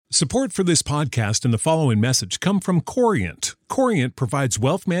Support for this podcast and the following message come from Corient. Corient provides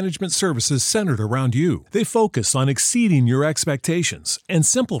wealth management services centered around you. They focus on exceeding your expectations and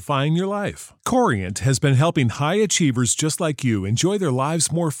simplifying your life. Corient has been helping high achievers just like you enjoy their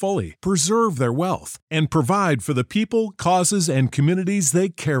lives more fully, preserve their wealth, and provide for the people, causes, and communities they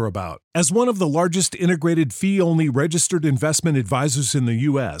care about. As one of the largest integrated fee-only registered investment advisors in the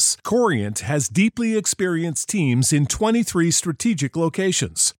U.S., Corient has deeply experienced teams in 23 strategic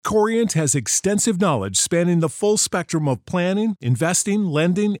locations. Corient has extensive knowledge spanning the full spectrum of planning, investing,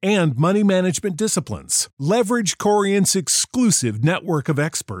 lending, and money management disciplines. Leverage Corient's exclusive network of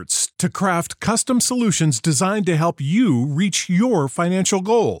experts to craft custom solutions designed to help you reach your financial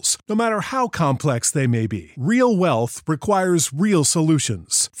goals, no matter how complex they may be. Real wealth requires real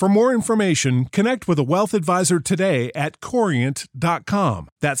solutions. For more information, connect with a wealth advisor today at Corient.com.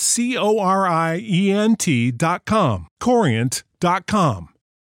 That's Corient.com. Corient.com.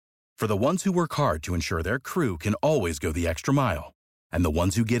 For the ones who work hard to ensure their crew can always go the extra mile, and the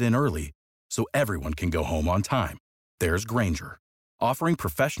ones who get in early so everyone can go home on time, there's Grainger, offering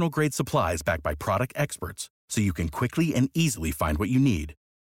professional-grade supplies backed by product experts so you can quickly and easily find what you need.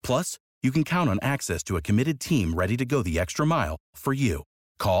 Plus, you can count on access to a committed team ready to go the extra mile for you.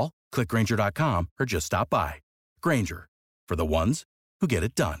 Call, click Grainger.com, or just stop by. Grainger, for the ones who get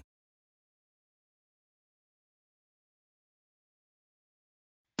it done.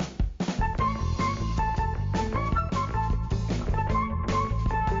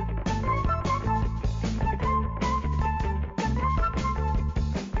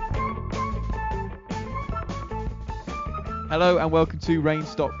 Hello and welcome to Rain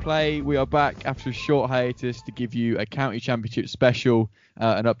Stop Play. We are back after a short hiatus to give you a county championship special,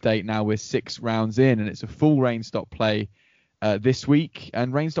 an update now we're 6 rounds in, and it's a full Rain Stop Play this week.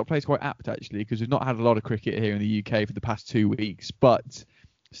 And Rain Stop Play is quite apt actually, because we've not had a lot of cricket here in the UK for the past 2 weeks, but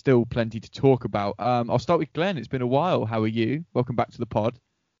still plenty to talk about. I'll start with Glenn. It's been a while. How are you? Welcome back to the pod.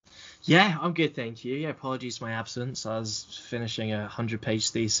 Yeah, I'm good, thank you. Yeah, apologies for my absence. I was finishing a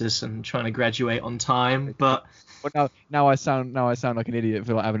 100-page thesis and trying to graduate on time, but well, now I sound like an idiot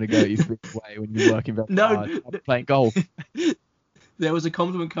for like having to go you away when you're working very hard playing golf. There was a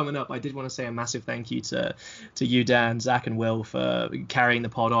compliment coming up. I did want to say a massive thank you to you, Dan, Zach, and Will for carrying the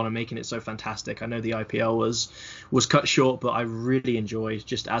pod on and making it so fantastic. I know the IPL was cut short, but I really enjoyed,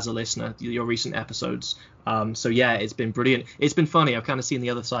 just as a listener, your recent episodes. So yeah, it's been brilliant. It's been funny. I've kind of seen the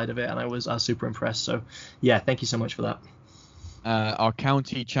other side of it, and I was super impressed. So yeah, thank you so much for that. Our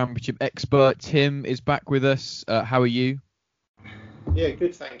county championship expert Tim is back with us. How are you? Yeah,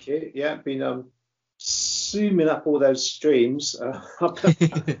 good, thank you. Yeah, been zooming up all those streams. And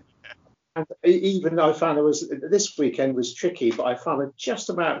even though I found this weekend was tricky, but I found I just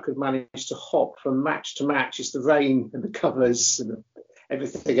about could manage to hop from match to match. It's the rain and the covers and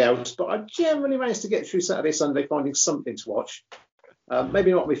everything else, but I generally managed to get through Saturday, Sunday, finding something to watch.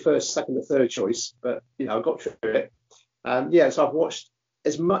 Maybe not my first, second, or third choice, but I got through it. So I've watched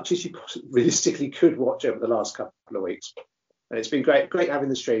as much as you realistically could watch over the last couple of weeks, and it's been great having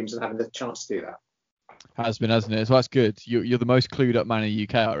the streams and having the chance to do that. Has been, hasn't it? So that's good. You're the most clued up man in the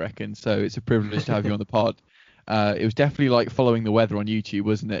UK, I reckon. So it's a privilege to have you on the pod. It was definitely like following the weather on YouTube,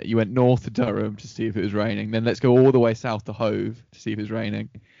 wasn't it? You went north to Durham to see if it was raining. Then let's go all the way south to Hove to see if it was raining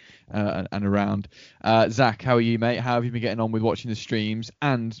and around. Zach, how are you, mate? How have you been getting on with watching the streams?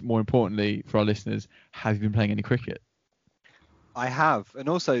 And more importantly, for our listeners, have you been playing any cricket? I have. And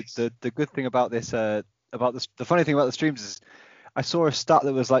also the good thing about this, the funny thing about the streams is I saw a stat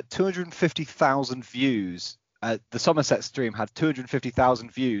that was like 250,000 views. The Somerset stream had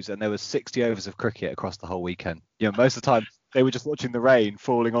 250,000 views, and there was 60 overs of cricket across the whole weekend. Most of the time they were just watching the rain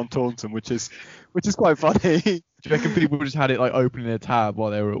falling on Taunton, which is quite funny. Do you reckon people just had it like opening a tab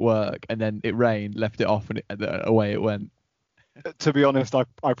while they were at work, and then it rained, left it off, and away it went? To be honest,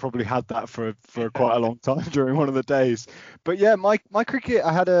 I probably had that for quite a long time during one of the days. But yeah, my cricket,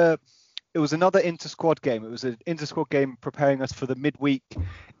 it was another inter-squad game. It was an inter-squad game preparing us for the midweek.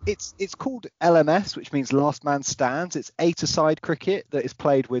 It's called LMS, which means last man stands. It's 8-a-side cricket that is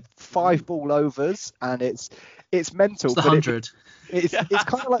played with 5 ball overs, and it's mental. It's the 100. It's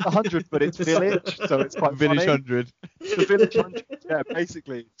kind of like the 100, but it's village, so it's quite village funny. 100. The village 100, yeah,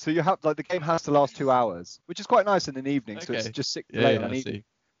 basically. So you have the game has to last 2 hours, which is quite nice in an evening. Okay. So it's just 6 late on evening.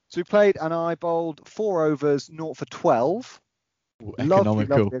 So we played, and I bowled 4 overs, 0 for 12.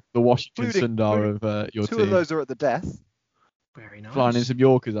 Economical. Lovely. The Washington Sundar of your 2 team. of those are at the death. Very nice. Flying in some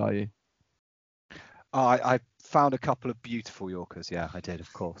Yorkers, are you? I found a couple of beautiful Yorkers. Yeah, I did,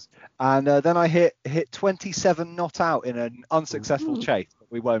 of course. And then I hit 27 not out in an unsuccessful chase.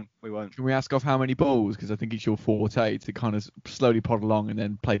 We won't. Can we ask off how many balls? Because I think it's your forte to kind of slowly plod along and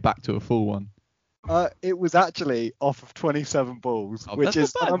then play back to a full one. It was actually off of 27 balls, which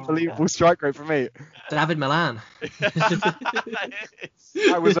is an unbelievable strike rate for me. David Milan.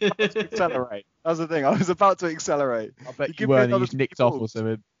 I was about to accelerate. That's the thing. I was about to accelerate. I bet you weren't. You just nicked off or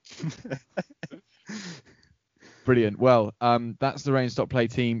something. Brilliant. Well, that's the Rain Stop Play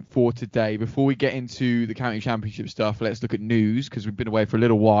team for today. Before we get into the county championship stuff, let's look at news, because we've been away for a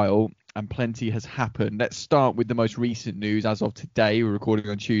little while and plenty has happened. Let's start with the most recent news as of today. We're recording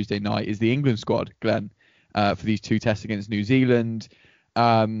on Tuesday night. Is the England squad, Glenn, for these 2 tests against New Zealand.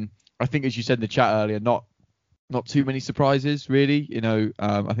 I think, as you said in the chat earlier, not too many surprises, really.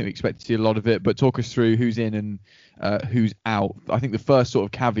 I think we expect to see a lot of it. But talk us through who's in and who's out. I think the first sort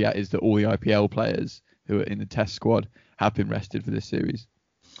of caveat is that all the IPL players who are in the test squad have been rested for this series.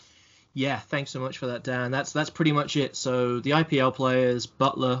 Yeah, thanks so much for that, Dan. That's pretty much it. So the IPL players,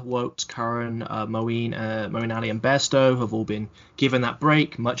 Butler, Woakes, Curran, Moeen Ali and Bairstow have all been given that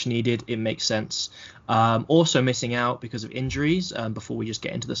break, much needed. It makes sense. Also missing out because of injuries, before we just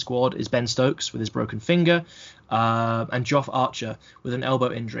get into the squad, is Ben Stokes with his broken finger, and Joff Archer with an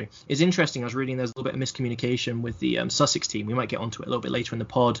elbow injury. It's interesting, I was reading there's a little bit of miscommunication with the Sussex team. We might get onto it a little bit later in the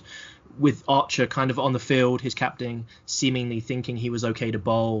pod, with Archer kind of on the field, his captain seemingly thinking he was okay to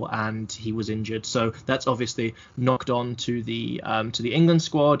bowl, and he was injured. So that's obviously knocked on to the England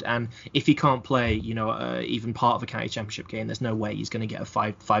squad, and if he can't play, even part of a county championship game, there's no way he's going to get a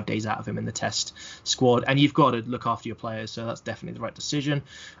five days out of him in the test squad, and you've got to look after your players, so that's definitely the right decision.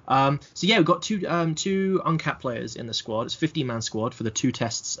 We've got two uncapped players in the squad. It's a 15-man squad for the 2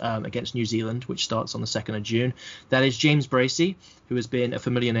 tests against New Zealand, which starts on the 2nd of June. That is James Bracey, who has been a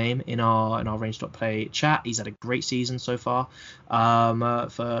familiar name in our Range Stop Play chat. He's had a great season so far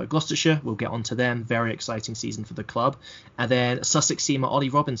for Gloucestershire. We'll get onto them. Very exciting season for the club. And then Sussex seamer Ollie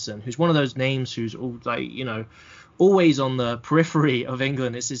Robinson, who's one of those names who's always on the periphery of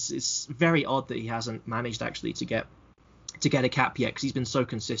England. It's very odd that he hasn't managed actually to get a cap yet, because he's been so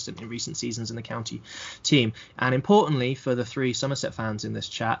consistent in recent seasons in the county team. And importantly for the 3 Somerset fans in this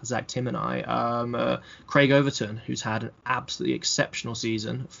chat, Zach, Tim and I, Craig Overton, who's had an absolutely exceptional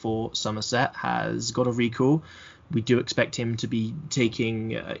season for Somerset, has got a recall. We do expect him to be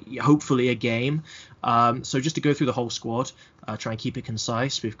taking hopefully a game. So just to go through the whole squad, try and keep it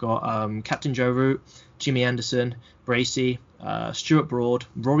concise. We've got Captain Joe Root, Jimmy Anderson, Bracey, Stuart Broad,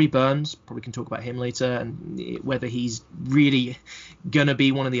 Rory Burns. Probably can talk about him later and whether he's really going to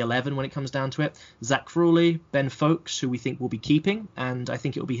be one of the 11 when it comes down to it. Zach Crawley, Ben Folkes, who we think will be keeping, and I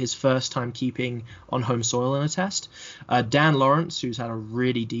think it will be his first time keeping on home soil in a test. Dan Lawrence, who's had a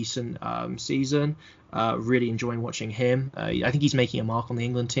really decent season. Really enjoying watching him. I think he's making a mark on the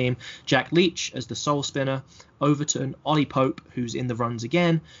England team. Jack Leach as the sole spinner. Overton, Ollie Pope, who's in the runs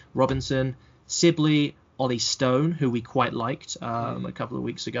again. Robinson, Sibley, Ollie Stone, who we quite liked a couple of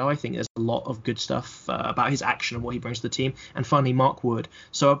weeks ago. I think there's a lot of good stuff about his action and what he brings to the team. And finally, Mark Wood.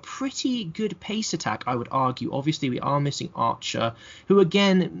 So a pretty good pace attack, I would argue. Obviously, we are missing Archer, who,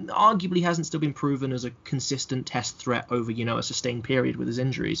 again, arguably hasn't still been proven as a consistent test threat over, a sustained period with his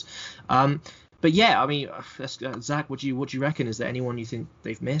injuries. But yeah, I mean, Zach, what do you reckon? Is there anyone you think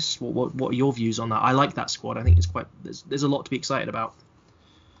they've missed? What are your views on that? I like that squad. I think there's a lot to be excited about.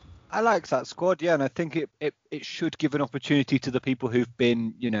 I like that squad, yeah, and I think it should give an opportunity to the people who've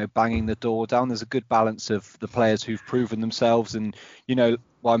been, banging the door down. There's a good balance of the players who've proven themselves, and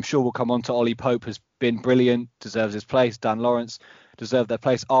I'm sure we'll come on to Ollie Pope has been brilliant, deserves his place. Dan Lawrence deserved their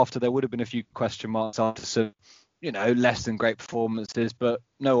place after there would have been a few question marks after some less than great performances, but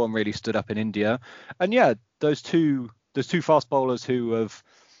no one really stood up in India. And yeah, those two fast bowlers who have,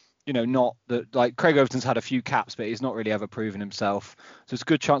 not that, like, Craig Overton's had a few caps, but he's not really ever proven himself. So it's a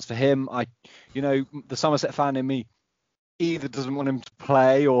good chance for him. The Somerset fan in me either doesn't want him to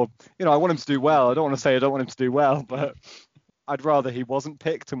play or, I want him to do well. I don't want to say I don't want him to do well, but I'd rather he wasn't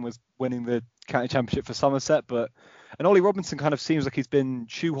picked and was winning the county championship for Somerset. And Ollie Robinson kind of seems like he's been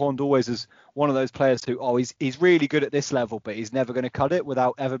shoehorned always as one of those players who, he's really good at this level, but he's never going to cut it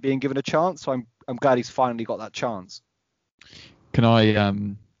without ever being given a chance. So I'm glad he's finally got that chance. Can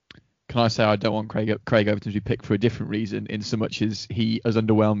I say I don't want Craig Overton to be picked for a different reason, in so much as he has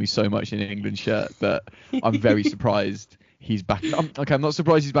underwhelmed me so much in an England shirt that I'm very surprised he's back. I'm not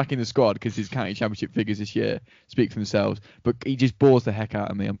surprised he's back in the squad, because his county championship figures this year speak for themselves. But he just bores the heck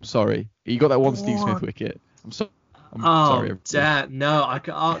out of me. I'm sorry. He got that one Steve Smith wicket. I'm sorry. Dad, no, I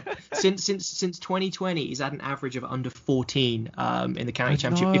can't. Since 2020, he's had an average of under 14 in the county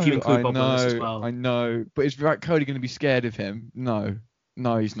championship, if you include Bob Willis as well. I know, but is Virat Kohli going to be scared of him? No,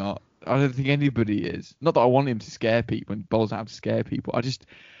 he's not. I don't think anybody is. Not that I want him to scare people and bowlers have to scare people.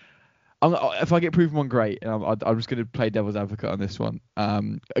 If I get proven wrong, great. And I'm just going to play devil's advocate on this one.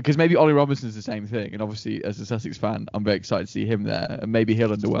 Because maybe Ollie Robinson's the same thing. And obviously, as a Sussex fan, I'm very excited to see him there. And maybe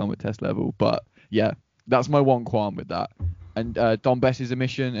he'll underwhelm at test level. But yeah, that's my one qualm with that. And Don Bess's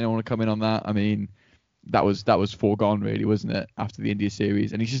omission, and I want to come in on that. I mean, that was foregone, really, wasn't it? After the India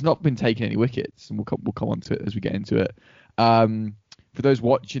series. And he's just not been taking any wickets. And we'll come on to it as we get into it. For those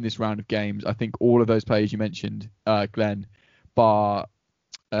watching this round of games, I think all of those players you mentioned, Glenn, bar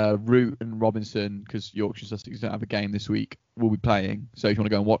Root and Robinson, because Yorkshire and Sussex don't have a game this week, will be playing. So if you want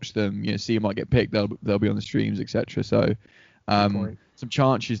to go and watch them, see who might get picked, they'll be on the streams, etc. So some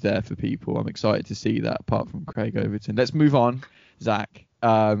chances there for people. I'm excited to see that. Apart from Craig Overton, let's move on. Zach,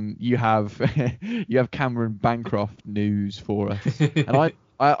 you have Cameron Bancroft news for us, and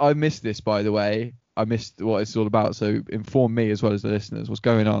I missed this, by the way. I missed what it's all about. So inform me as well as the listeners. What's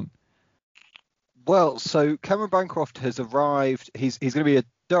going on? Well, so Cameron Bancroft has arrived. He's going to be a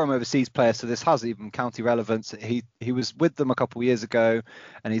Durham overseas player, so this has even county relevance. He was with them a couple of years ago,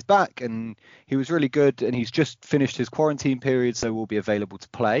 and he's back, and he was really good. And he's just finished his quarantine period, so will be available to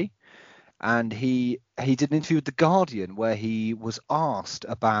play. And he did an interview with The Guardian where he was asked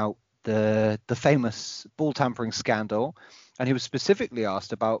about the famous ball tampering scandal, and he was specifically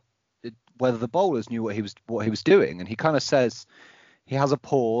asked about whether the bowlers knew what he was doing. And he kind of says, he has a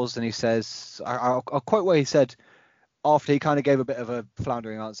pause, and he says, I'll quote where he said, after he kind of gave a bit of a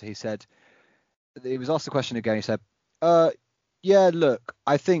floundering answer, he was asked the question again. He said, yeah, look,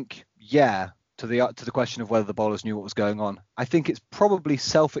 I think, to the question of whether the bowlers knew what was going on. I think it's probably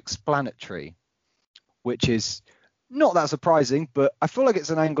self-explanatory, which is not that surprising, but I feel like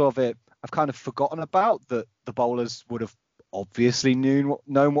it's an angle of it I've kind of forgotten about, that the bowlers would have obviously known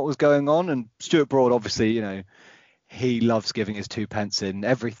what was going on. And Stuart Broad, obviously, he loves giving his 2 pence in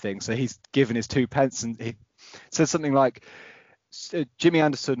everything. So he's given his 2 pence, and he says something like, Jimmy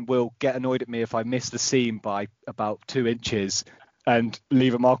Anderson will get annoyed at me if I miss the seam by about 2 inches and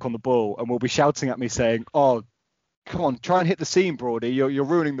leave a mark on the ball, and will be shouting at me saying, oh, come on, try and hit the seam, Broady, you're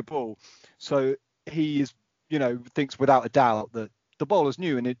ruining the ball. So he is, thinks without a doubt that the bowlers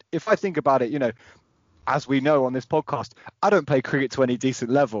knew. And if I think about it, as we know on this podcast, I don't play cricket to any decent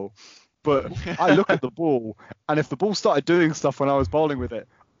level, but I look at the ball, and if the ball started doing stuff when I was bowling with it,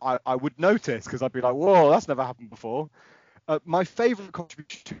 I would notice, because I'd be like, whoa, that's never happened before. My favourite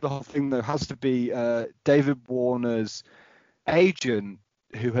contribution to the whole thing, though, has to be David Warner's agent,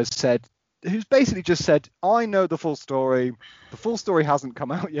 who's basically just said, I know the full story. The full story hasn't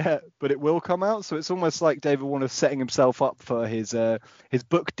come out yet, but it will come out. So it's almost like David Warner setting himself up for his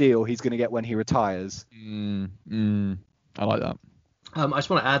book deal he's going to get when he retires. I like that. I just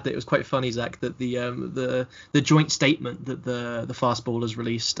want to add that it was quite funny, Zach, that the joint statement that the fast bowlers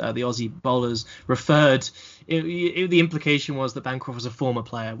released, the Aussie bowlers referred, the implication was that Bancroft was a former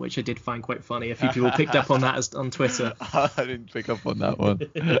player, which I did find quite funny. A few people picked up on that on Twitter. I didn't pick up on that one.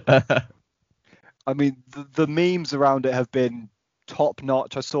 I mean, the memes around it have been top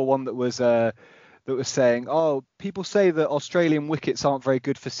notch. I saw one that was saying, oh, people say that Australian wickets aren't very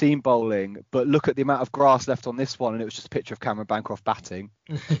good for seam bowling, but look at the amount of grass left on this one, and it was just a picture of Cameron Bancroft batting.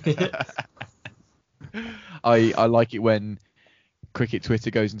 I like it when cricket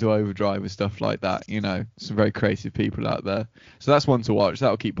Twitter goes into overdrive and stuff like that. Some very creative people out there. So that's one to watch.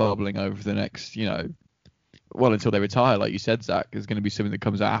 That'll keep bubbling over the next, until they retire, like you said, Zach. There's going to be something that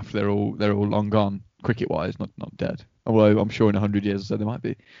comes out after they're all long gone, cricket-wise, not dead. Although I'm sure in 100 years or so they might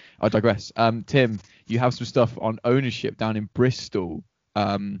be. I digress. Tim, you have some stuff on ownership down in Bristol.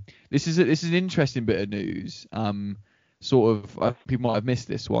 This is an interesting bit of news. People might have missed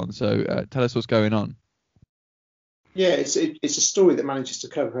this one. So tell us what's going on. Yeah, it's a story that manages to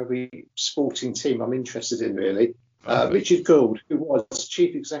cover every sporting team I'm interested in, really. Richard Gould, who was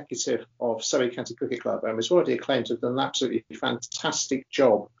chief executive of Surrey County Cricket Club and was already acclaimed to have done an absolutely fantastic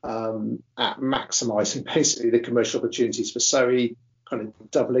job at maximising basically the commercial opportunities for Surrey, kind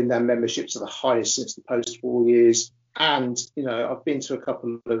of doubling their membership to the highest since the post-war years. And, I've been to a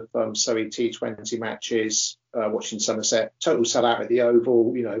couple of Surrey T20 matches, watching Somerset, total sellout at the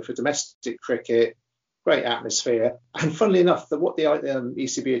Oval, for domestic cricket. Great atmosphere. And funnily enough, what the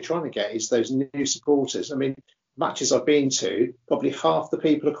ECB are trying to get is those new supporters. I mean, matches I've been to, probably half the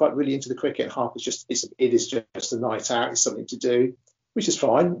people are quite really into the cricket, half is it is just a night out, it's something to do, which is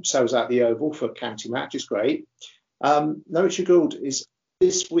fine. Sells out the Oval for a county match, is great. Richard Gould is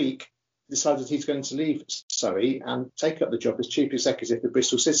this week decided he's going to leave Surrey and take up the job as chief executive of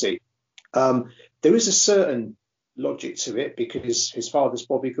Bristol City. There is a certain logic to it because his father's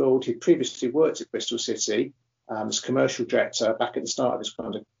Bobby Gould. He previously worked at Bristol City as commercial director back at the start of his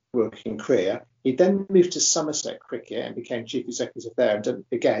kind of working career. He then moved to Somerset Cricket and became chief executive there, and done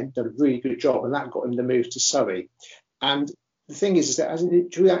a really good job, and that got him the move to Surrey. And the thing is that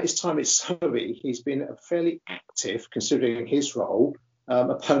throughout his time at Surrey, he's been a fairly active, considering his role,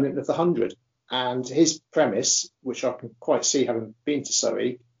 opponent of the 100. And his premise, which I can quite see having been to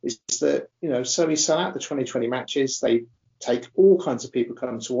Surrey, is that, Surrey sell out the 2020 matches. They take all kinds of people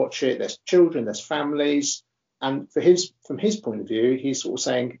come to watch it. There's children, there's families. And from his point of view, he's sort of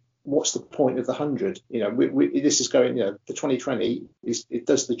saying, what's the point of the 100? This is going, the 2020, it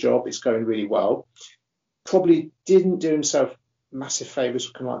does the job. It's going really well. Probably didn't do himself massive favours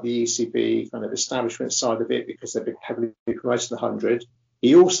from like the ECB kind of establishment side of it, because they've been heavily promoted to the 100.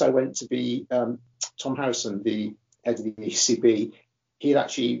 He also went to be Tom Harrison, the head of the ECB. He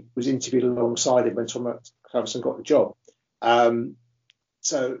actually was interviewed alongside him when Tom Harrison got the job.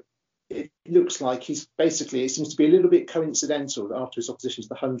 So it looks like it seems to be a little bit coincidental that after his opposition to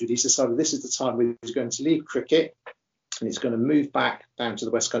the 100, he's decided this is the time when he's going to leave cricket and he's going to move back down to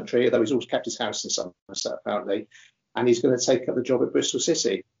the West Country, although he's always kept his house in Somerset apparently, and he's going to take up the job at Bristol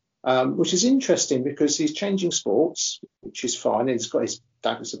City, which is interesting because he's changing sports, which is fine. And he's got his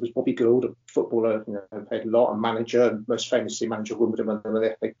dad was Bobby Gould, a footballer, played a lot, and manager, and most famously manager of Wimbledon when they won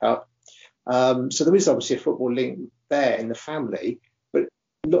the FA Cup. So there is obviously a football link there in the family, but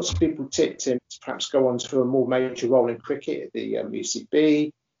lots of people tipped him to perhaps go on to a more major role in cricket at the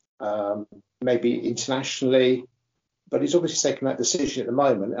ECB, maybe internationally. But he's obviously taken that decision at the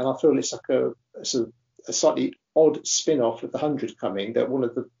moment, and I feel it's like a slightly odd spin-off of the 100 coming, that one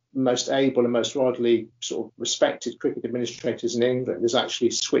of the most able and most widely sort of respected cricket administrators in England has actually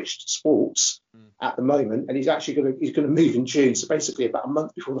switched sports at the moment, and he's going to move in June. So basically, about a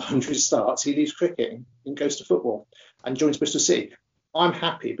month before the 100 starts, he leaves cricket and goes to football and joins Bristol City. I'm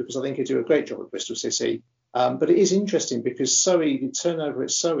happy because I think he'll do a great job at Bristol City. But it is interesting because the turnover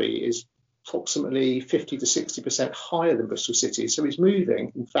at Surrey is approximately 50 to 60% higher than Bristol City. So he's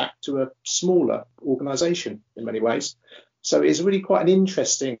moving, in fact, to a smaller organisation in many ways. So it's really quite an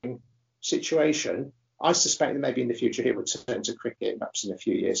interesting situation. I suspect that maybe in the future he'll return to cricket, perhaps in a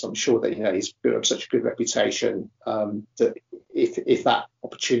few years. I'm sure that he's built up such a good reputation that if that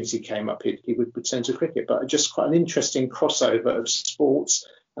opportunity came up, he would return to cricket. But just quite an interesting crossover of sports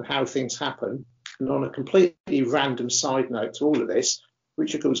and how things happen. And on a completely random side note to all of this,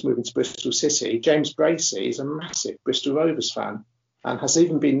 Richard Gould's moving to Bristol City. James Bracey is a massive Bristol Rovers fan and has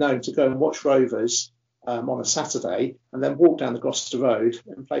even been known to go and watch Rovers on a Saturday and then walk down the Gloucester Road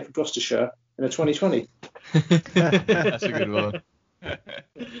and play for Gloucestershire in a 2020. That's a good one.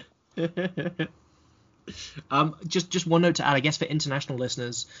 Just one note to add, I guess, for international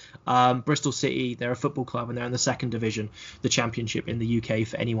listeners, Bristol City, they're a football club and they're in the second division, the Championship in the UK,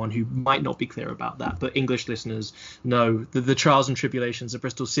 for anyone who might not be clear about that. But English listeners know the trials and tribulations of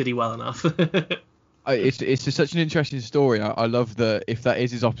Bristol City well enough. It's just such an interesting story. I love that if that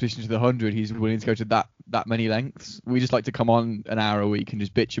is his opposition to the 100, he's willing to go to that many lengths. We just like to come on an hour a week and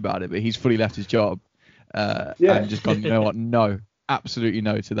just bitch about it, but he's fully left his job and just gone, you know what, no. Absolutely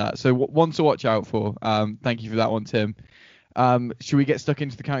no to that. So one to watch out for. Thank you for that one, Tim. Should we get stuck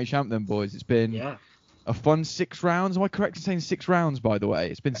into the county champ then, boys? It's been a fun 6 rounds. Am I correct in saying 6 rounds, by the way?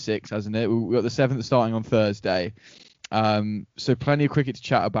 It's been 6, hasn't it? We've got the 7th starting on Thursday. So plenty of cricket to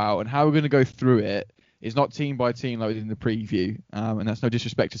chat about. And how we're going to go through it is not team by team like we did in the preview. And that's no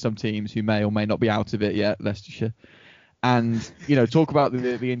disrespect to some teams who may or may not be out of it yet, Leicestershire. And, talk about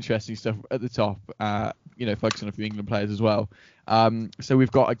the interesting stuff at the top, focus on a few England players as well. So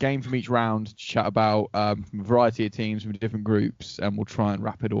we've got a game from each round to chat about from a variety of teams from different groups, and we'll try and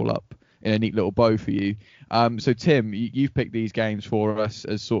wrap it all up in a neat little bow for you. So, Tim, you've picked these games for us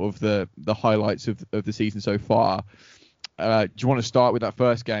as sort of the highlights of the season so far. Do you want to start with that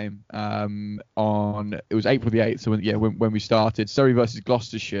first game it was April the 8th, so when we started, Surrey versus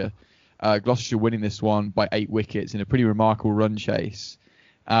Gloucestershire. Gloucestershire winning this one by 8 wickets in a pretty remarkable run chase.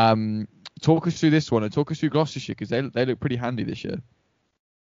 Talk us through this one and talk us through Gloucestershire, because they look pretty handy this year.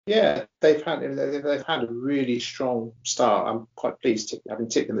 Yeah, they've had a really strong start. I'm quite pleased having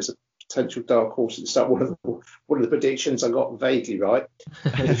tipped them as a potential dark horse at the start. One of the predictions I got vaguely right,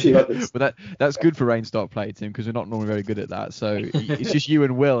 and a few others. But that's good for Rainstock play, Tim, because we're not normally very good at that. So it's just you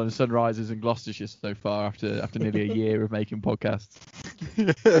and Will and Sunrisers and Gloucestershire so far after nearly a year of making podcasts.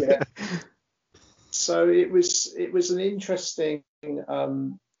 Yeah. So it was an interesting.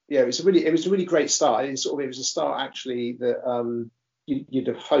 It was a really great start. It was a start actually that you'd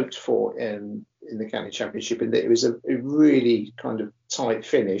have hoped for in the county championship, in that it was a really kind of tight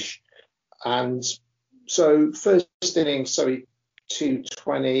finish. And so first innings,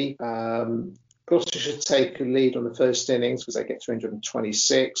 220, Gloucestershire take a lead on the first innings because they get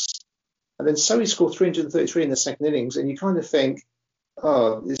 326. And then Surrey score 333 in the second innings. And you kind of think,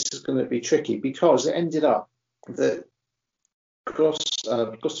 oh, this is going to be tricky, because it ended up that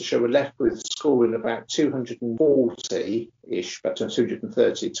Gloucestershire were left with scoring about 240-ish, about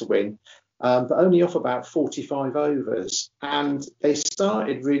 230 to win, but only off about 45 overs. And they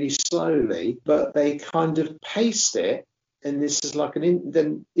started really slowly, but they kind of paced it. And this is like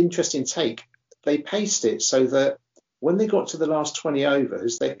an interesting take. They paced it so that when they got to the last 20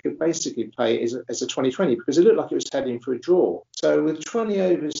 overs, they could basically play it as a 20-20, because it looked like it was heading for a draw. So with 20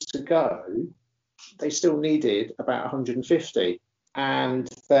 overs to go, they still needed about 150. And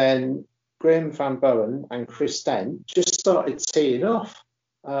then Graham Van Bowen and Chris Dent just started teeing off.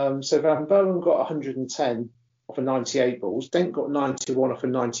 So Van Bowen got 110 off of 98 balls. Dent got 91 off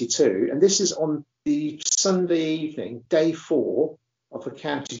of 92. And this is on the Sunday evening, day 4 of a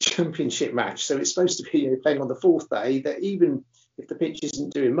county championship match. So it's supposed to be playing on the 4th day, that even if the pitch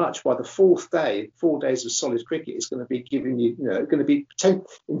isn't doing much, by the 4th day, 4 days of solid cricket is going to be giving you, going to be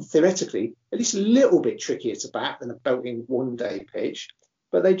theoretically at least a little bit trickier to bat than a belting 1 day pitch.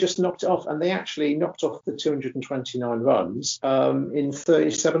 But they just knocked it off, and they actually knocked off the 229 runs in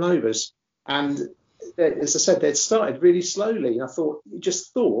 37 overs. And as I said, they'd started really slowly. And I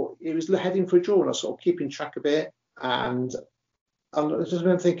just thought it was heading for a draw, and I was sort of keeping track of it. And I just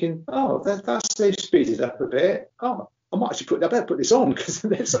remember thinking, they've speeded up a bit. Oh, I might actually better put this on, because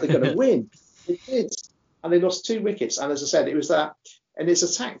they're certainly going to win. They did. And they lost 2 wickets. And as I said, it was that. And it's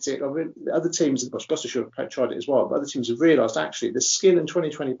a tactic. Other teams, Gloucestershire have tried it as well, but other teams have realised actually the skill in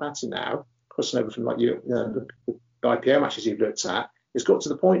 2020 batting now, crossing over from the IPO matches you've looked at, it's got to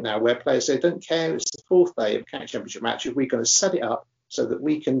the point now where players say, don't care, it's the 4th day of county championship match, if we're going to set it up so that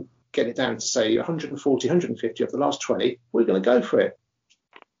we can get it down to say 140, 150 of the last 20, we're going to go for it.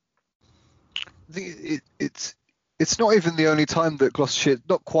 I think it's not even the only time that Gloucestershire,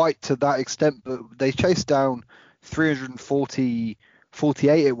 not quite to that extent, but they chased down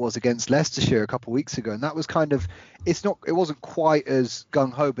 348 it was against Leicestershire a couple of weeks ago, and that was kind of, it wasn't quite as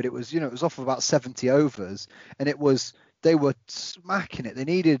gung-ho, but it was, it was off of about 70 overs, and they were smacking it. I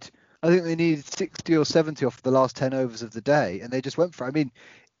think they needed 60 or 70 off the last 10 overs of the day, and they just went for it. I mean,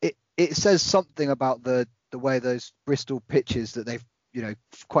 it says something about the way those Bristol pitches that they've,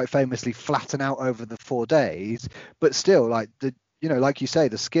 quite famously flatten out over the 4 days, but still, like like you say,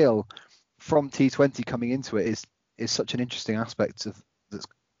 the skill from T20 coming into it is such an interesting aspect of that's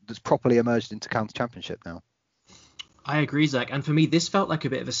properly emerged into county championship now. I agree, Zach. And for me, this felt like a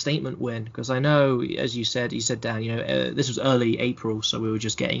bit of a statement win, because I know, as you said, Dan, this was early April, so we were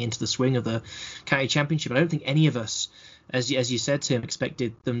just getting into the swing of the county championship. I don't think any of us, as you said, Tim,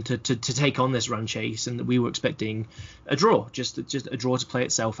 expected them to take on this run chase, and we were expecting a draw, just a draw to play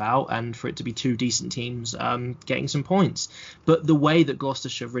itself out, and for it to be 2 decent teams getting some points. But the way that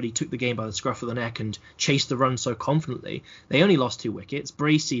Gloucestershire really took the game by the scruff of the neck and chased the run so confidently, they only lost 2 wickets.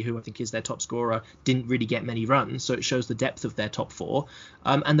 Bracey, who I think is their top scorer, didn't really get many runs, so it shows the depth of their top 4.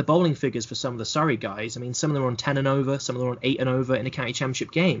 And the bowling figures for some of the Surrey guys, I mean, some of them are on 10 and over, some of them are on 8 and over in a county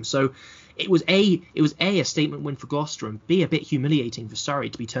championship game. So it was a statement win for Gloucester, and B, a bit humiliating for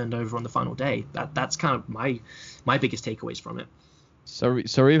Surrey to be turned over on the final day. That's kind of my biggest takeaways from it.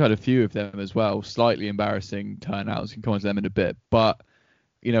 Surrey have had a few of them as well, slightly embarrassing turnouts. Can come on to them in a bit, but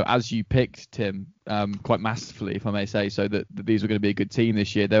as you picked, Tim, quite masterfully, if I may say so, that these were going to be a good team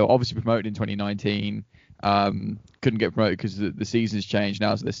this year. They were obviously promoted in 2019, couldn't get promoted because the season's changed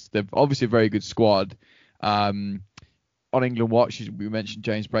now, so they're obviously a very good squad. On England Watch, we mentioned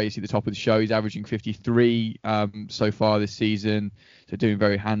James Bracey at the top of the show. He's averaging 53 so far this season, so doing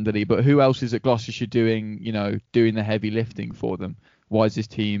very handily. But who else is at Gloucestershire doing the heavy lifting for them? Why is this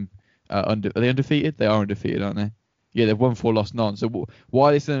team are they undefeated? They are undefeated, aren't they? Yeah, they've won 4, lost none. So why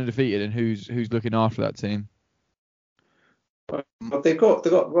are they still undefeated, and who's looking after that team? Well, they've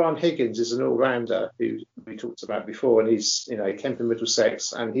got Ryan Higgins as an all-rounder who we talked about before, and he's came from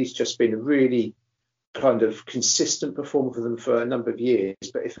Middlesex, and he's just been a really kind of consistent performer for them for a number of years.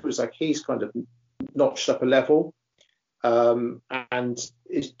 But it feels like he's kind of notched up a level, and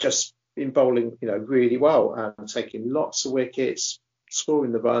it's just been bowling really well and taking lots of wickets,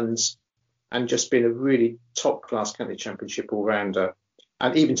 scoring the runs, and just been a really top-class county championship all-rounder.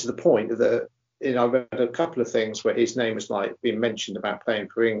 And even to the point that I read a couple of things where his name was being mentioned about playing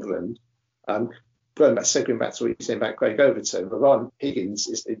for England. Going back to what you said about Craig Overton, but Ryan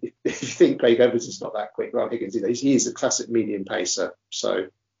Higgins, if you think Craig Overton's not that quick, Ryan Higgins, he is a classic medium pacer. So,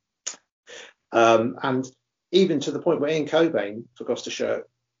 and even to the point where Ian Cobain for Gloucestershire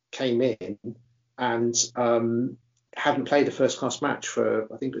came in, and hadn't played a first-class match for,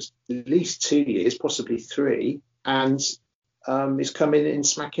 I think it was at least 2 years, possibly 3, and he's come in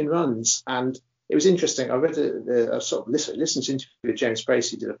smacking runs. And it was interesting. I read I sort of listened to an interview with James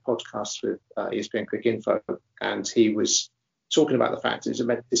Bracey, did a podcast with ESPN Quick Info, and he was talking about the fact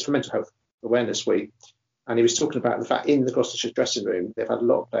it's for Mental Health Awareness Week, and he was talking about the fact in the Gloucestershire dressing room they've had a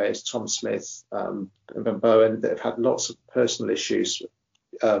lot of players, Tom Smith and Ben Bowen, that have had lots of personal issues,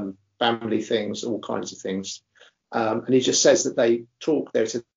 family things, all kinds of things. And he just says that they talk, they're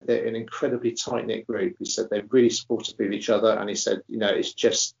an incredibly tight-knit group. He said they're really supportive of each other, and he said, it's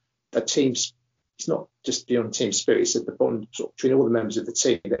just a team. It's not just beyond team spirit. He said the bond between all the members of the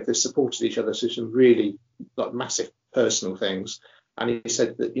team, they've supported each other through some really massive personal things. And he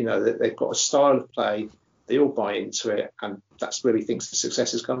said that that they've got a style of play, they all buy into it, and that's where he thinks the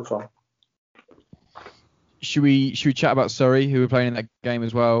success has come from. Should we chat about Surrey, who were playing in that game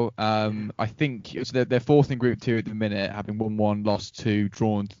as well? I think they're fourth in Group 2 at the minute, having won 1, lost 2,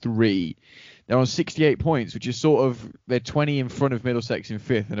 drawn 3. They're on 68 points, which is sort of, they're 20 in front of Middlesex in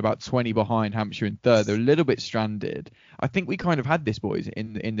 5th and about 20 behind Hampshire in 3rd. They're a little bit stranded. I think we kind of had this, boys,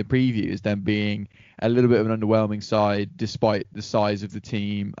 in the previews, them being a little bit of an underwhelming side despite the size of the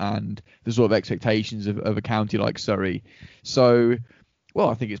team and the sort of expectations of a county like Surrey. So, well,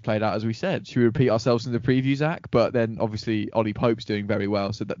 I think it's played out as we said. Should we repeat ourselves in the preview, Zach? But then obviously Ollie Pope's doing very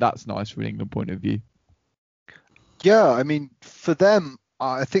well, so that's nice from an England point of view. Yeah, I mean, for them,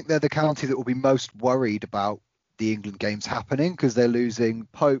 I think they're the county that will be most worried about the England games happening, because they're losing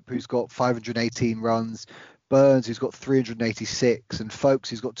Pope, who's got 518 runs, Burns, who's got 386, and Folkes,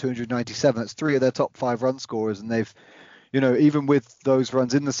 who's got 297. That's 3 of their top 5 run scorers, and they've, even with those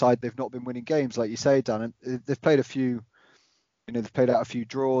runs in the side, they've not been winning games, like you say, Dan. And they've played a few. They've played out a few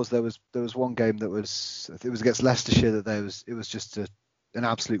draws. There was one game that was, I think it was against Leicestershire, that it was just an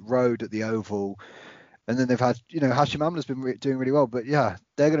absolute road at the Oval. And then they've had, Hashim Amla's been doing really well, but yeah,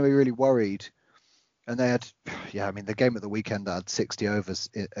 they're going to be really worried. And they had, the game at the weekend that had 60 overs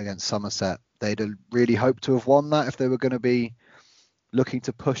against Somerset. They'd really hoped to have won that if they were going to be looking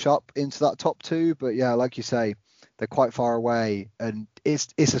to push up into that top 2. But yeah, like you say, they're quite far away, and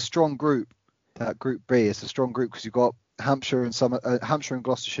it's a strong group. That Group B, it's a strong group because you've got Hampshire and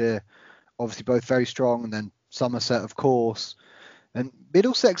Gloucestershire, obviously both very strong, and then Somerset, of course. And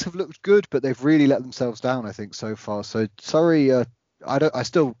Middlesex have looked good, but they've really let themselves down, I think, so far. So Surrey,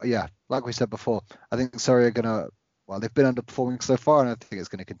 like we said before, I think Surrey are they've been underperforming so far, and I think it's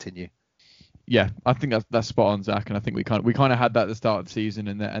going to continue. Yeah, I think that's spot on, Zach, and I think we kind of had that at the start of the season,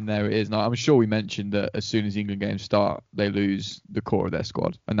 and there it is. Now, I'm sure we mentioned that as soon as the England games start, they lose the core of their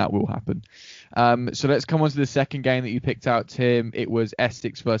squad, and that will happen. So let's come on to the second game that you picked out, Tim. It was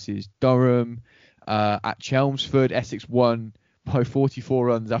Essex versus Durham at Chelmsford. Essex won by 44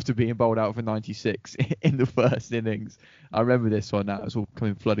 runs after being bowled out for 96 in the first innings. I remember this one now. It's all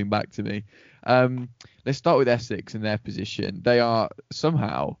coming flooding back to me. Let's start with Essex and their position. They are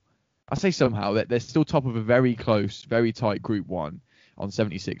somehow, that they're still top of a very close, very tight Group 1 on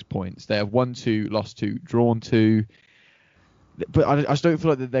 76 points. They have won 2, lost 2, drawn 2. But I just don't feel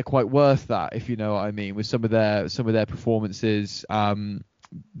like that they're quite worth that, if you know what I mean, with some of their performances. I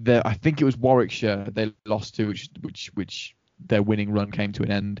think it was Warwickshire they lost to, which their winning run came to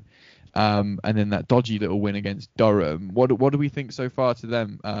an end. And then that dodgy little win against Durham. What do we think so far to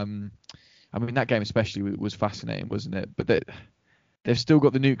them? That game especially was fascinating, wasn't it? But they've still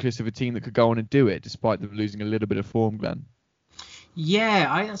got the nucleus of a team that could go on and do it, despite them losing a little bit of form, Glenn. Yeah,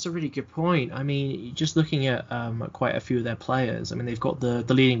 I think that's a really good point. I mean, just looking at quite a few of their players, they've got the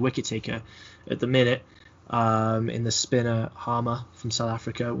leading wicket taker at the minute in the spinner Harmer from South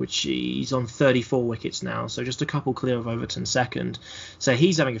Africa, which he's on 34 wickets now, so just a couple clear of Overton second. So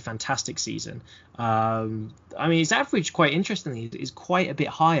he's having a fantastic season. His average, quite interestingly, is quite a bit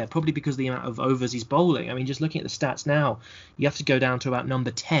higher, probably because of the amount of overs he's bowling. Just looking at the stats now, you have to go down to about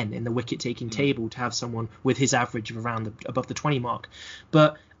number 10 in the wicket-taking table to have someone with his average of around above the 20 mark.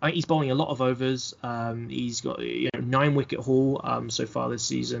 But he's bowling a lot of overs. He's got 9-wicket haul so far this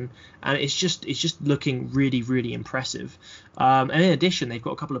season, and it's just looking really, really impressive. And in addition, they've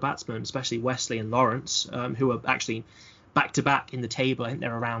got a couple of batsmen, especially Wesley and Lawrence, who are actually back to back in the table. I think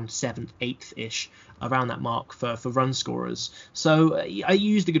they're around 7th, 8th ish, around that mark for run scorers. So I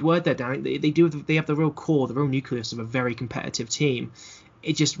used a good word there, Dan. They have the real core, the real nucleus of a very competitive team.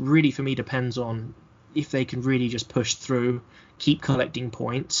 It just really, for me, depends on if they can really just push through, keep collecting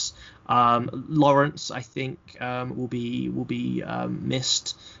points. Lawrence, I think, will be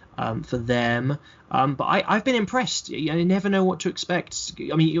missed. for them. But I've been impressed. You never know what to expect.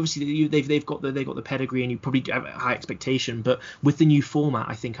 I mean, obviously they've got the pedigree, and you probably have a high expectation. But with the new format,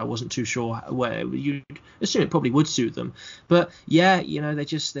 I think I wasn't too sure where you'd assume it probably would suit them. But yeah, they're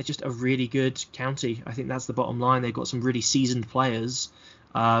just a really good county. I think that's the bottom line. They've got some really seasoned players,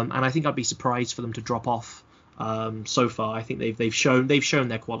 and I think I'd be surprised for them to drop off. So far, I think they've shown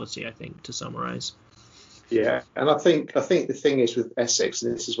their quality. I think, to summarise. Yeah, and I think the thing is with Essex,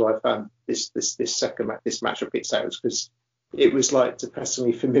 and this is why I found this match I picked out, was because it was like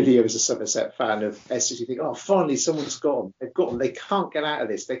depressingly familiar as a Somerset fan of Essex. You think, oh, finally someone's got them. They've got them. They can't get out of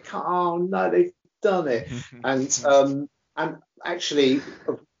this. They can't. Oh no, they've done it. And actually,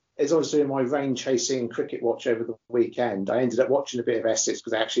 as I was doing my rain chasing cricket watch over the weekend, I ended up watching a bit of Essex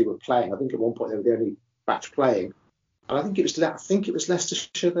because they actually were playing. I think at one point they were the only batch playing, and I think it was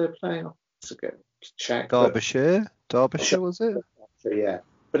Leicestershire they were playing. It's a good check. Derbyshire was it? Yeah,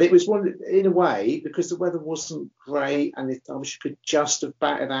 but it was one in a way because the weather wasn't great and Derbyshire could just have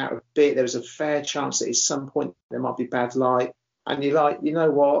batted out a bit. There was a fair chance that at some point there might be bad light, and you're like, you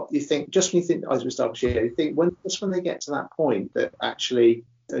know what? You think just when you think it was Derbyshire, you think when they get to that point that actually.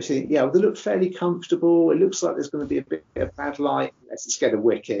 You think, yeah, well, they look fairly comfortable. It looks like there's going to be a bit of bad light. Let's just get a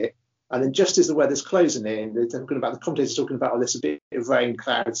wicket. And then just as the weather's closing in, the commentators talking about, there's a bit of rain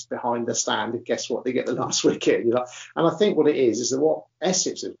clouds behind the stand. And guess what? They get the last wicket. And I think what it is that what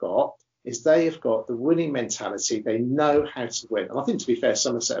Essex have got is they have got the winning mentality. They know how to win. And I think, to be fair,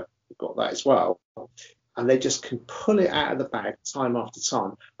 Somerset have got that as well. And they just can pull it out of the bag time after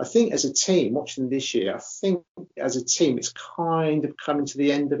time. I think as a team, watching them this year, it's kind of coming to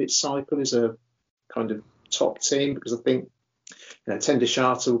the end of its cycle as a kind of top team, because I think Tender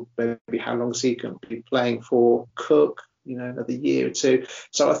Shartle, maybe how long is he going to be playing for? Cook, another year or two.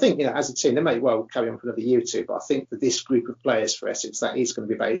 So I think, as a team, they may well carry on for another year or two. But I think for this group of players for Essex, that is going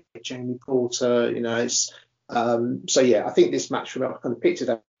to be very Jamie Porter, so yeah, I think this match, from I kind of picked it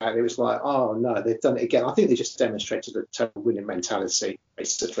out, it was like, oh no, they've done it again. I think they just demonstrated a total winning mentality,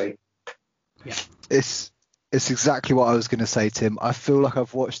 basically. Yeah, it's exactly what I was going to say, Tim. I feel like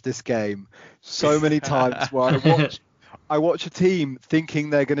I've watched this game so many times where I watch a team thinking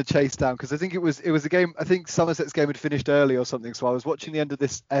they're going to chase down, because I think it was a game. I think Somerset's game had finished early or something, so I was watching the end of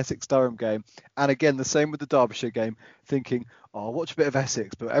this Essex-Durham game, and again the same with the Derbyshire game, thinking, oh, I'll watch a bit of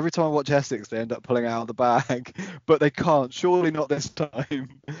Essex, but every time I watch Essex they end up pulling it out of the bag, but they can't, surely not this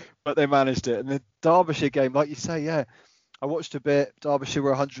time, but they managed it. And the Derbyshire game, like you say, yeah, I watched a bit. Derbyshire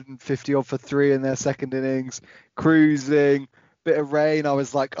were 150 odd for 3 in their second innings, cruising. Bit of rain, I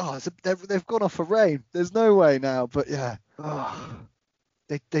was like, oh, they've gone off for rain. There's no way now. But yeah,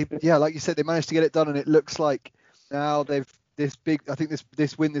 they like you said, they managed to get it done, and it looks like now I think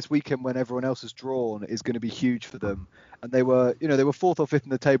this win this weekend, when everyone else has drawn, is going to be huge for them. And they were 4th or 5th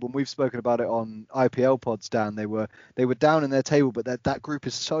in the table, and we've spoken about it on IPL pods, Dan. They were down in their table, but that group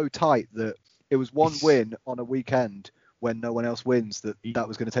is so tight that it was one win on a weekend when no one else wins that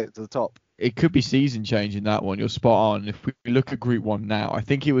was going to take it to the top. It could be season changing, that one. You're spot on. If we look at Group 1 now, I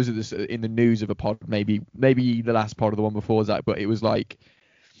think it was in the news of a pod, maybe the last pod of the one before that, but it was like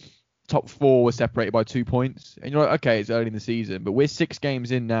top 4 were separated by 2 points. And you're like, okay, it's early in the season, but we're 6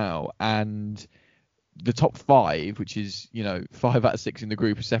 games in now, and the top 5, which is 5 out of 6 in the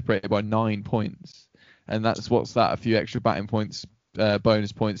group, are separated by 9 points. And that's a few extra batting points,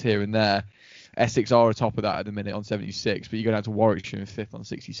 bonus points here and there. Essex are atop of that at the minute on 76, but you go down to Warwickshire in 5th on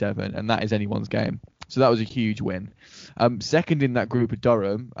 67, and that is anyone's game. So that was a huge win. Second in that group of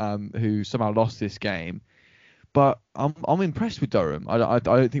Durham, who somehow lost this game, but I'm impressed with Durham. I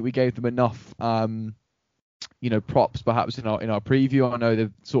don't think we gave them enough, props perhaps in our preview. I know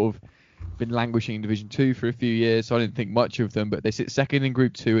they've sort of been languishing in Division 2 for a few years, so I didn't think much of them. But they sit second in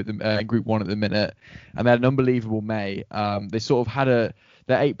Group 2 in Group 1 at the minute, and they had an unbelievable May. They sort of had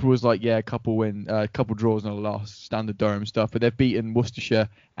their April was like, a couple draws and a loss, standard Durham stuff. But they've beaten Worcestershire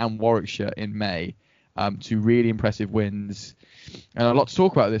and Warwickshire in May, 2 really impressive wins. And a lot to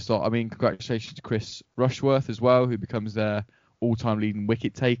talk about this lot. I mean, congratulations to Chris Rushworth as well, who becomes their all-time leading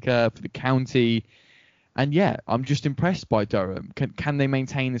wicket taker for the county. And yeah, I'm just impressed by Durham. Can they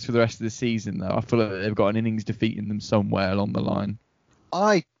maintain this for the rest of the season, though? I feel like they've got an innings defeat in them somewhere along the line.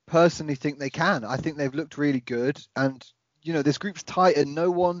 I personally think they can. I think they've looked really good, and this group's tight, and no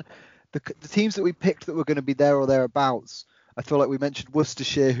one, the teams that we picked that were going to be there or thereabouts, I feel like we mentioned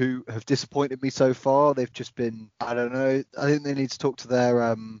Worcestershire, who have disappointed me so far. They've just been, I don't know, I think they need to talk to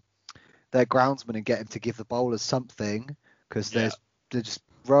their groundsman and get him to give the bowlers something, because they're just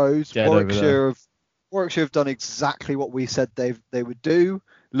Rose. Warwickshire have done exactly what we said they would do.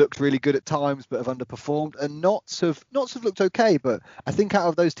 looked really good at times but have underperformed, and Notts have looked okay. But I think out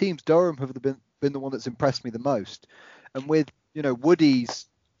of those teams, Durham have been the one that's impressed me the most. And with, Woody's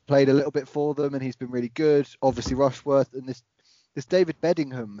played a little bit for them and he's been really good. Obviously Rushworth and this David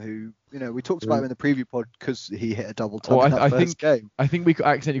Bedingham, who, we talked about him in the preview pod because he hit a double ton in that first game. I think we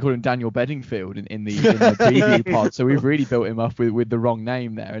accidentally called him Daniel Bedingfield in the preview pod, so we've really built him up with the wrong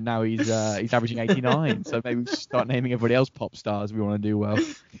name there, and now he's averaging 89. So maybe we should start naming everybody else pop stars. We want to do well. Do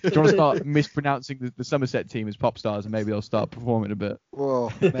you want to start mispronouncing the Somerset team as pop stars, and maybe they'll start performing a bit?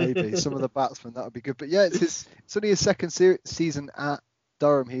 Well, maybe some of the batsmen, that would be good. But yeah, it's only his second season at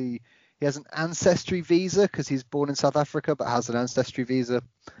Durham. He has an ancestry visa because he's born in South Africa, but has an ancestry visa.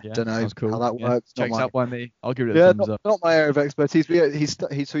 Yeah, don't know cool. how that works. Checks out by me. I'll give it a thumbs up. Not my area of expertise. But yeah,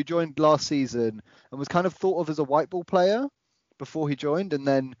 so he joined last season and was kind of thought of as a white ball player before he joined, and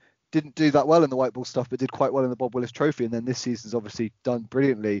then didn't do that well in the white ball stuff, but did quite well in the Bob Willis Trophy. And then this season's obviously done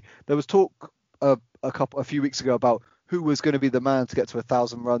brilliantly. There was talk a few weeks ago about who was going to be the man to get to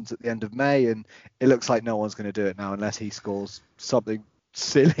 1,000 runs at the end of May, and it looks like no one's going to do it now unless he scores something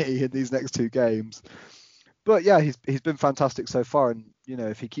silly in these next two games. But yeah, he's been fantastic so far, and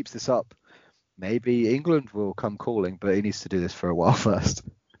if he keeps this up, maybe England will come calling, but he needs to do this for a while first.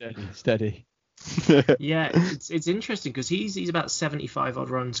 Steady. Yeah, it's interesting because he's about 75 odd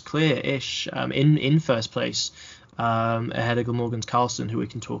runs clear-ish in first place, ahead of Glamorgan's Carlson, who we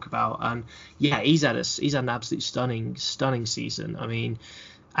can talk about. And yeah, he's had an absolute stunning season. I mean,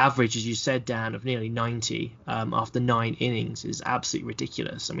 average, as you said, Dan, of nearly 90 after 9 innings is absolutely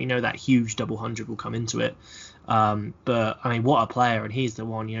ridiculous. And we know that huge double 100 will come into it. But I mean, what a player. And he's the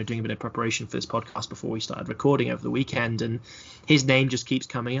one, doing a bit of preparation for this podcast before we started recording over the weekend. And his name just keeps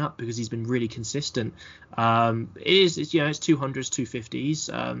coming up because he's been really consistent. It's 200s,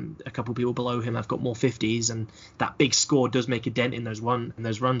 250s. A couple of people below him have got more 50s, and that big score does make a dent in those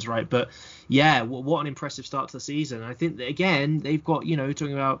runs, right? But yeah, what an impressive start to the season. I think that, again, they've got,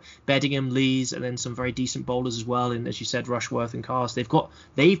 talking about Bedingham, Lees, and then some very decent bowlers as well. And as you said, Rushworth and Cast, they've got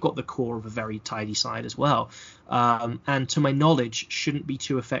the core of a very tidy side as well. And to my knowledge, shouldn't be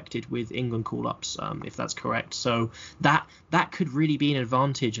too affected with England call-ups, if that's correct. So that could really be an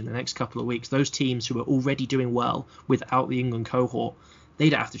advantage in the next couple of weeks. Those teams who are already doing well without the England cohort, they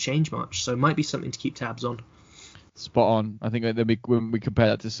don't have to change much. So it might be something to keep tabs on. Spot on. I think when we compare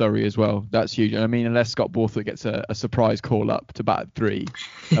that to Surrey as well, that's huge. I mean, unless Scott Borthwick gets a surprise call-up to bat at 3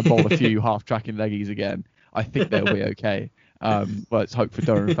 and bowl a few half-tracking leggies again, I think they'll be okay. Well, let's hope for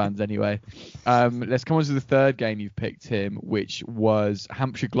Durham fans anyway. Let's come on to the third game you've picked, Tim, which was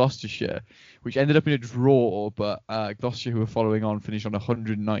Hampshire-Gloucestershire, which ended up in a draw, but Gloucestershire, who were following on, finished on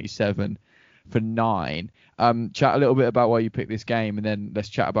 197 for 9. Chat a little bit about why you picked this game, and then let's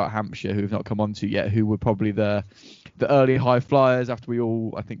chat about Hampshire, who have not come on to yet, who were probably the early high flyers after we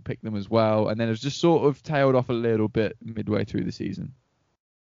all, I think, picked them as well, and then it was just sort of tailed off a little bit midway through the season.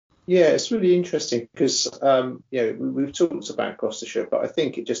 Yeah, it's really interesting because we've talked about Gloucestershire, but I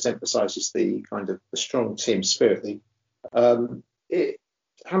think it just emphasises the kind of the strong team spirit.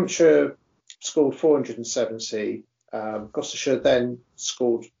 Hampshire scored 470. Gloucestershire then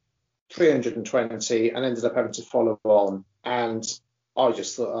scored 320 and ended up having to follow on. And I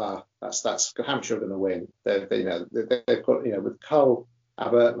just thought, that's Hampshire are going to win. They've got with Cole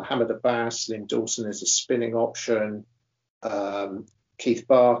Abbott, Mohammed Abbas, Lynn Dawson as a spinning option. Keith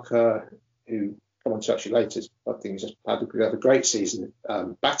Barker, who come on to actually later, I think he's just had a great season.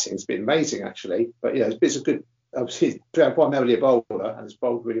 Batting has been amazing actually, but it's a good, obviously primarily a bowler and has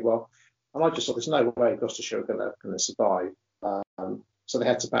bowled really well. And I just thought there's no way Gloucestershire are going to survive. So they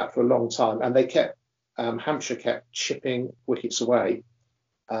had to bat for a long time, and Hampshire kept chipping wickets away.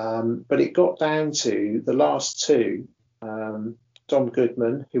 But it got down to the last two. Dom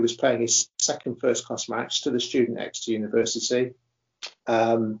Goodman, who was playing his second first-class match to the student Exeter University,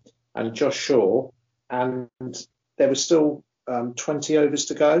 and Josh Shaw, and there was still 20 overs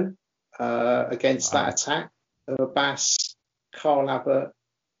to go against that attack of Abbas, Carl Abbott,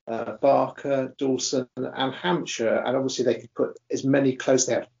 Barker, Dawson, and Hampshire. And obviously they could put as many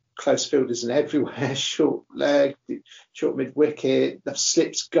they have close fielders in everywhere, short leg, short mid wicket, the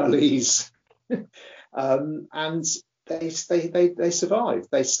slips, gullies, and they survived.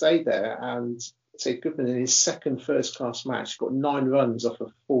 They stayed there, and so Goodman in his second first class match got 9 runs off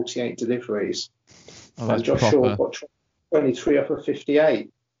of 48 deliveries. And Josh Shaw got 23 off of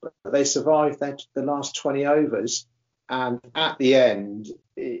 58. But they survived the last 20 overs. And at the end,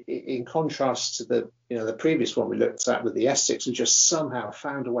 in contrast to the previous one we looked at with the Essex, who just somehow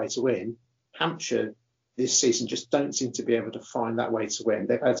found a way to win, Hampshire this season just don't seem to be able to find that way to win.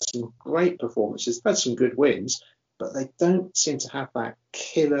 They've had some great performances, they've had some good wins, but they don't seem to have that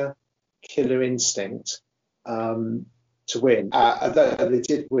killer instinct to win. Although they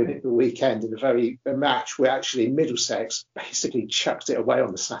did win it the weekend in a match where actually Middlesex basically chucked it away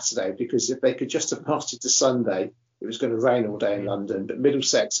on the Saturday, because if they could just have lasted to Sunday, it was going to rain all day in London. But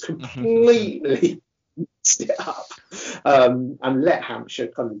Middlesex completely mixed it up and let Hampshire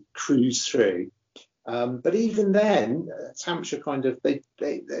kind of cruise through. But even then, Hampshire kind of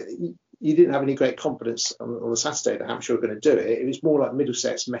you didn't have any great confidence on the Saturday that Hampshire were going to do it. It was more like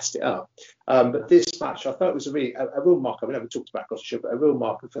Middlesex messed it up. But this match, I thought it was a real marker. We never talked about Gloucestershire, but a real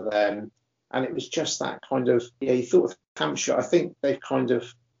marker for them. And it was just that kind of, you thought with Hampshire, I think they've kind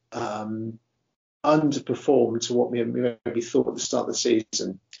of underperformed to what we maybe thought at the start of the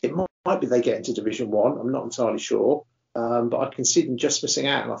season. It might be they get into Division 1. I'm not entirely sure. But I can see them just missing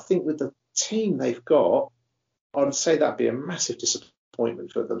out. And I think with the team they've got, I would say that'd be a massive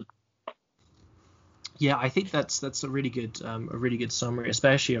disappointment for them. Yeah, I think that's a really good summary,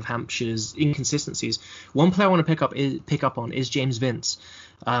 especially of Hampshire's inconsistencies. One player I want to pick up on is James Vince.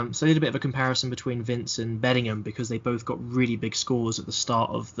 So I did a bit of a comparison between Vince and Bedingham, because they both got really big scores at the start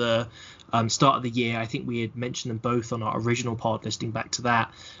of the year. I think we had mentioned them both on our original pod, listing back to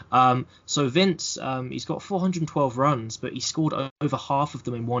that. So Vince, he's got 412 runs, but he scored over half of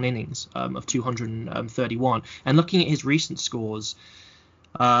them in one innings of 231. And looking at his recent scores,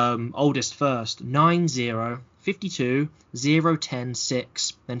 oldest first, 9-0, 52, 0-10,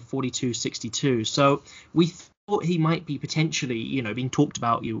 6, then 42, 62. So we thought he might be potentially, being talked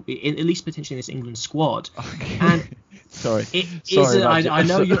about, at least potentially in this England squad. Okay. And Sorry. I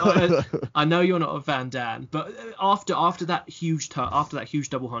know you're not a Van Dan, but after that huge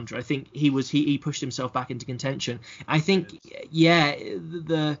double hundred, I think he pushed himself back into contention. I think,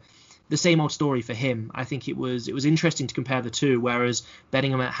 the same old story for him. I think it was interesting to compare the two, whereas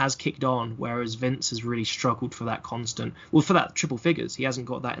Bedingham has kicked on, whereas Vince has really struggled for that for that triple figures. He hasn't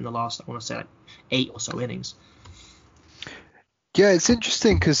got that in the last, I want to say, 8 or so innings. Yeah, it's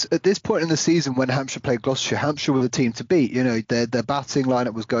interesting because at this point in the season, when Hampshire played Gloucestershire, Hampshire were the team to beat. Their batting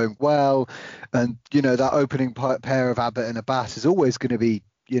lineup was going well, and that opening pair of Abbott and Abbas is always going to be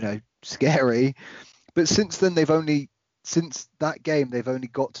scary. But since then, since that game, they've only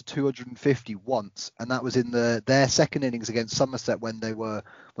got to 250 once, and that was in their second innings against Somerset when they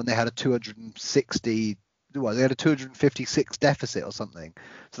had a 260. Well, they had a 256 deficit or something.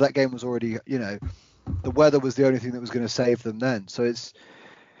 So that game was already, the weather was the only thing that was going to save them then. So it's,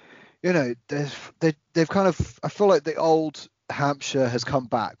 they've kind of, I feel like the old Hampshire has come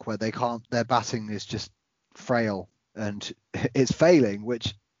back, where their batting is just frail and it's failing,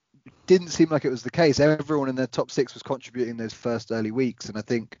 which didn't seem like it was the case. Everyone in their top 6 was contributing those first early weeks, and I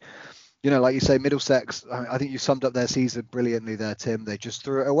think, like you say, Middlesex, I think you summed up their season brilliantly there, Tim. They just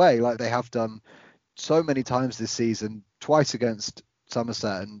threw it away like they have done so many times this season, twice against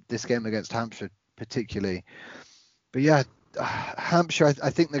Somerset and this game against Hampshire particularly. But yeah, Hampshire, I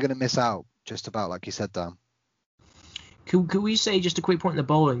think they're going to miss out, just about like you said, Dan. Could we say, just a quick point in the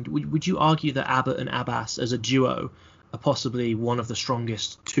bowling, would you argue that Abbott and Abbas as a duo are possibly one of the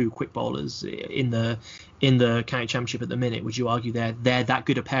strongest 2 quick bowlers in the county championship at the minute? Would you argue they're that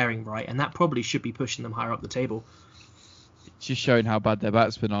good a pairing, right? And that probably should be pushing them higher up the table. It's just showing how bad their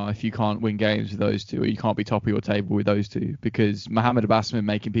batsmen are if you can't win games with those two, or you can't be top of your table with those two, because Mohamed Abbas has been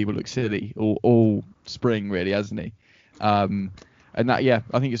making people look silly all spring, really, hasn't he? And that, I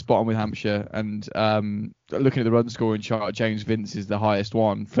think it's spot on with Hampshire. And looking at the run scoring chart, James Vince is the highest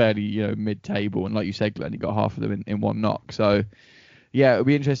one, fairly mid-table. And like you said, Glenn, he got half of them in one knock. So yeah, it'll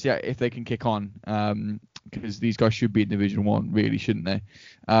be interesting if they can kick on, because these guys should be in Division 1, really, shouldn't they?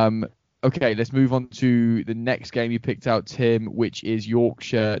 Okay, let's move on to the next game you picked out, Tim, which is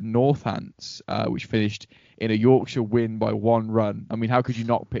Yorkshire Northants, which finished in a Yorkshire win by 1 run. I mean, how could you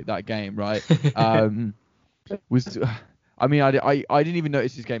not pick that game, right? I didn't even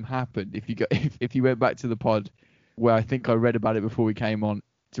notice this game happened. If you went back to the pod where I think I read about it before we came on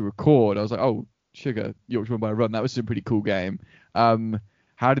to record, I was like, oh, sugar, Yorkshire won by a run. That was a pretty cool game.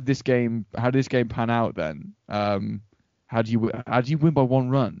 How did this game pan out then? How do you win by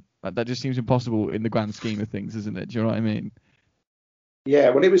 1 run? That just seems impossible in the grand scheme of things, isn't it? Do you know what I mean? Yeah,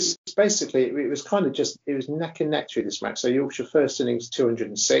 well, it was basically, it was neck and neck through this match. So Yorkshire first innings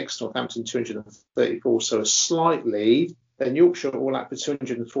 206, Northampton 234, so a slight lead. Then Yorkshire all out for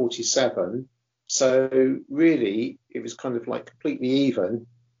 247. So really, it was kind of like completely even.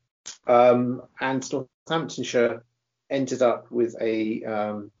 And Northamptonshire ended up with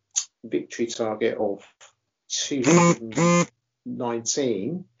a victory target of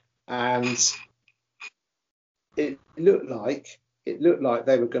 219, and it looked like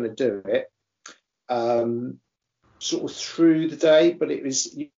they were going to do it. sort of through the day, but it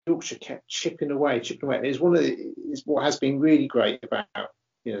was Yorkshire kept chipping away. And it's one of is what has been really great about, as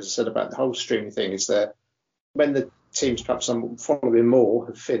I said about the whole streaming thing, is that when the teams perhaps I'm following more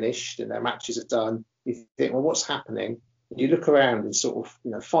have finished and their matches are done, you think, well, what's happening? And you look around and sort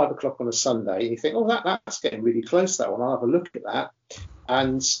of 5 o'clock on a Sunday, and you think, oh, that's getting really close, that one. I'll have a look at that.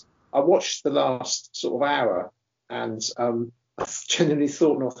 And I watched the last sort of hour, and I genuinely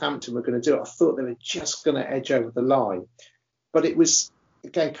thought Northampton were going to do it. I thought they were just going to edge over the line. But it was,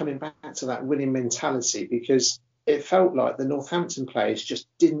 again, coming back to that winning mentality, because it felt like the Northampton players just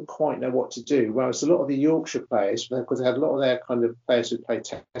didn't quite know what to do, whereas a lot of the Yorkshire players, because they had a lot of their kind of players who played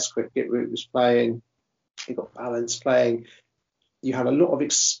Test cricket, Root was playing, you got Balance playing, you had a lot of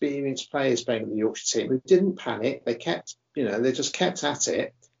experienced players playing in the Yorkshire team who didn't panic. They kept, they just kept at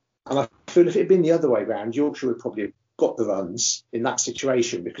it. And I feel if it had been the other way around, Yorkshire would probably have got the runs in that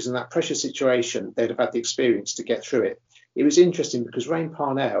situation, because in that pressure situation, they'd have had the experience to get through it. It was interesting because Rain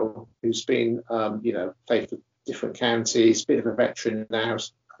Parnell, who's been, played for different counties, bit of a veteran now,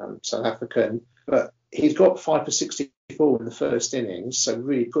 South African, but he'd got 5 for 64 in the first innings, so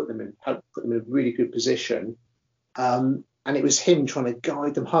really put them in a really good position. And it was him trying to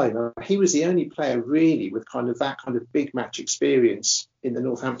guide them home. He was the only player really with that kind of big match experience in the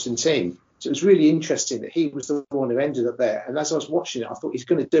Northampton team. So it was really interesting that he was the one who ended up there. And as I was watching it, I thought he's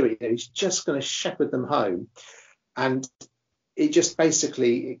going to do it. He's just going to shepherd them home. And it just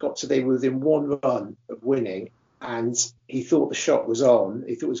basically, it got to they were within one run of winning. And he thought the shot was on.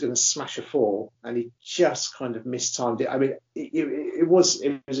 He thought he was going to smash a four, and he just kind of mistimed it. I mean, it was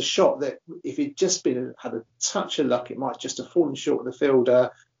a shot that if he'd just had a touch of luck, it might just have fallen short of the fielder,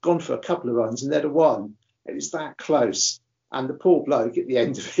 gone for a couple of runs, and they'd have won. It was that close. And the poor bloke at the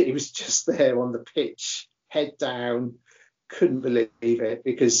end of it, he was just there on the pitch, head down, couldn't believe it,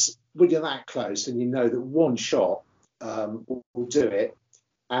 because when you're that close and you know that one shot will do it.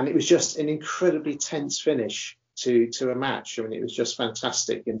 And it was just an incredibly tense finish to a match. I mean, it was just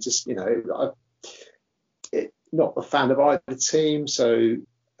fantastic, and just I'm not a fan of either team, so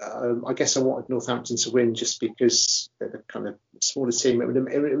I guess I wanted Northampton to win just because they're the kind of smaller team. It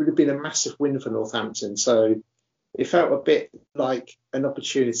would have been a massive win for Northampton, so it felt a bit like an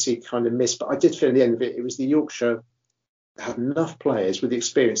opportunity kind of missed. But I did feel at the end of it, it was the Yorkshire had enough players with the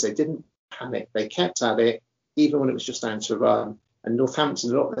experience. They didn't panic. They kept at it, even when it was just down to a run. And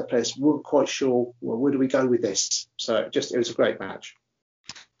Northampton, a lot of their players weren't quite sure, well, where do we go with this? So it was a great match.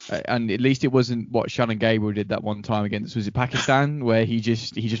 And at least it wasn't what Shannon Gabriel did that one time against, was it Pakistan, where he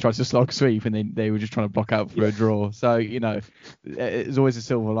just tried to slog sweep and they were just trying to block out for a draw. So, there's always a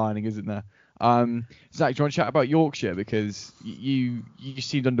silver lining, isn't there? Zach, do you want to chat about Yorkshire, because you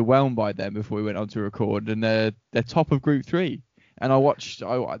seemed underwhelmed by them before we went on to record, and they're top of Group 3. And I watched,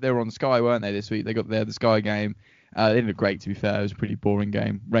 they were on Sky, weren't they, this week? They got the Sky game. They didn't look great, to be fair. It was a pretty boring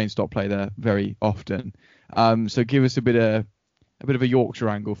game. Rain stopped play there very often. So give us a bit of a Yorkshire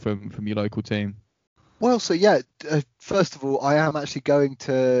angle from your local team. Well, so yeah, first of all, I am actually going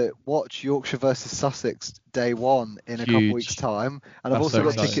to watch Yorkshire versus Sussex day one in a couple of weeks' time, and I've also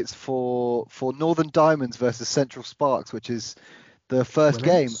got tickets for Northern Diamonds versus Central Sparks, which is the first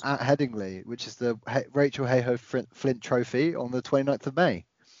game at Headingley, which is the Rachel Hayhoe Flint Trophy on the 29th of May.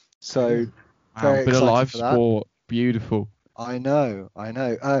 So very bit of live for that. Sport, beautiful. I know.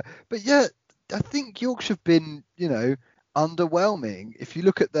 But yeah, I think Yorkshire have been, underwhelming. If you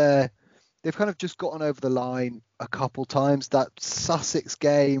look at they've kind of just gotten over the line a couple times. That Sussex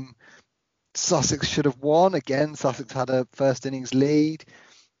game, Sussex should have won. Again, Sussex had a first innings lead.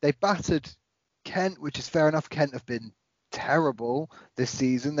 They battered Kent, which is fair enough. Kent have been terrible this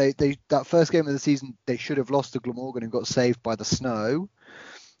season. They that first game of the season, they should have lost to Glamorgan and got saved by the snow.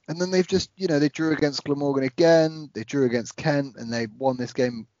 And then they've just, they drew against Glamorgan again. They drew against Kent, and they won this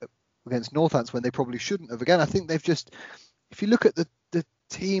game against Northants when they probably shouldn't have. Again, I think they've just, if you look at the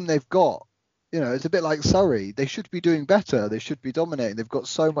team they've got, it's a bit like Surrey. They should be doing better. They should be dominating. They've got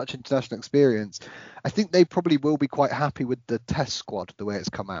so much international experience. I think they probably will be quite happy with the test squad, the way it's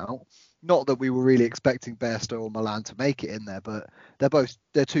come out. Not that we were really expecting Bairstow or Milan to make it in there, but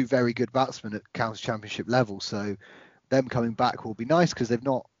they're two very good batsmen at county championship level. So them coming back will be nice, because they've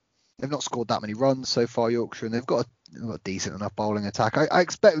not scored that many runs so far, Yorkshire, and they've got a decent enough bowling attack. I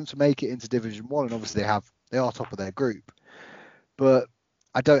expect them to make it into Division 1, and obviously they are top of their group. But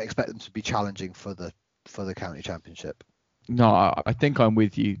I don't expect them to be challenging for the county championship. No, I think I'm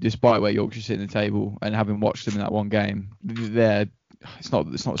with you. Despite where Yorkshire sit in the table, and having watched them in that one game, it's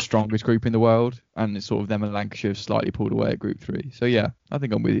not the strongest group in the world, and it's sort of them and Lancashire have slightly pulled away at Group 3. So yeah, I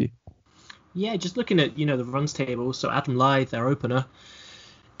think I'm with you. Yeah, just looking at the runs table. So Adam Lyth, their opener,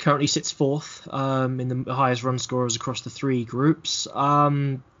 currently sits fourth in the highest run scorers across the 3 groups.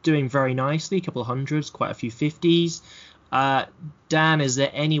 Doing very nicely, a couple of hundreds, quite a few 50s. Dan, is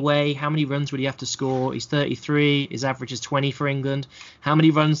there any way, how many runs would he have to score? He's 33, his average is 20 for England. How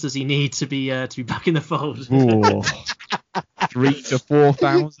many runs does he need to be back in the fold? 3,000 to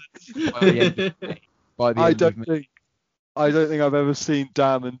 4,000 by the end of May. I don't think I've ever seen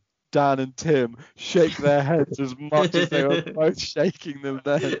Dan and Tim shake their heads as much as they were both shaking them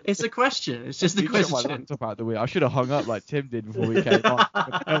then. It's a question. It's just a question. My laptop out the way. I should have hung up like Tim did before we came on.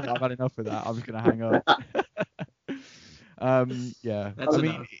 I've had enough of that. I'm just going to hang up. Yeah. That's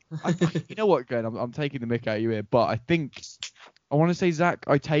you know what, Glenn? I'm taking the mick out of you here, but I think I want to say, Zach,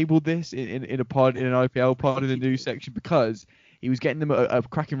 I tabled this in a pod, in an IPL pod in the news section, because he was getting them at a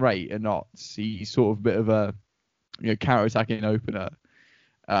cracking rate and not. He's sort of a bit of a counter-attacking opener.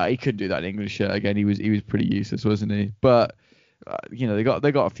 He couldn't do that in English shirt again. He was pretty useless, wasn't he? But they got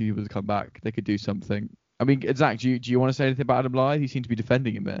a few people to come back. They could do something. I mean, Zach, do you want to say anything about Adam Lyth? You seem to be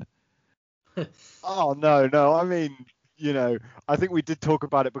defending him there. Oh no. I mean, I think we did talk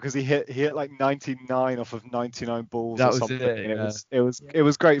about it because he hit like 99 off of 99 balls. That or was something. it. It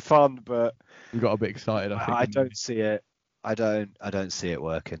was great fun, but we got a bit excited. I think. I don't see it. I don't see it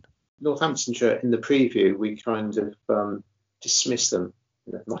working. Northamptonshire, in the preview, we kind of dismissed them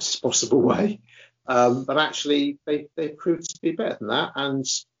in the nicest possible way, but actually they proved to be better than that, and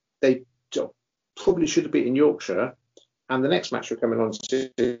they probably should have beaten Yorkshire. And the next match we're coming on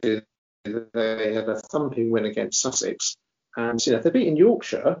to, they had a thumping win against Sussex, and if they'd beaten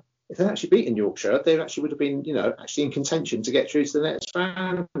Yorkshire, if they'd actually beaten Yorkshire, they actually would have been actually in contention to get through to the next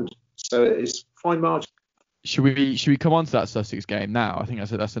round. So it's fine margin. Should we come on to that Sussex game now? I think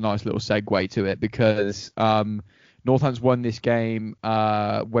that's a nice little segue to it, because Northampton won this game.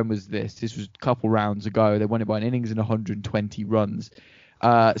 When was this? This was a couple rounds ago. They won it by an innings and 120 runs.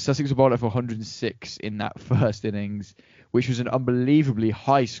 Sussex were bowled out for 106 in that first innings, which was an unbelievably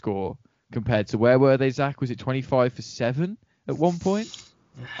high score compared to, where were they, Zach? Was it 25 for 7 at one point?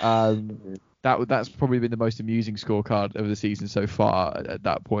 That's probably been the most amusing scorecard of the season so far at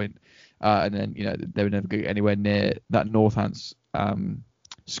that point. And then they would never get anywhere near that Northampton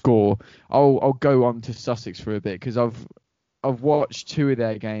score. I'll go on to Sussex for a bit, because I've watched 2 of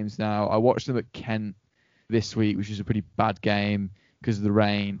their games now. I watched them at Kent this week, which was a pretty bad game because of the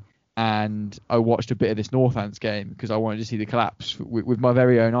rain, and I watched a bit of this Northampton game because I wanted to see the collapse with my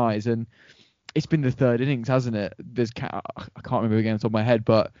very own eyes. And it's been the third innings, hasn't it? I can't remember again off the top of my head,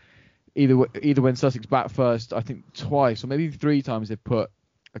 but either when Sussex bat first, I think twice or maybe 3 times they've put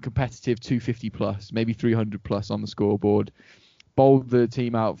a competitive 250 plus, maybe 300 plus on the scoreboard, bowled the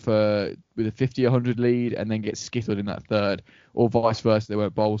team out with a 50-100 lead, and then get skittled in that third, or vice versa. They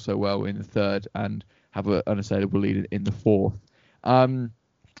won't bowl so well in the third and have an unassailable lead in the fourth. They're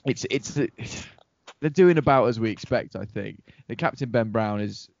doing about as we expect. I think the captain Ben Brown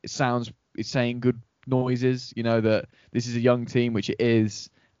is saying good noises. That this is a young team, which it is,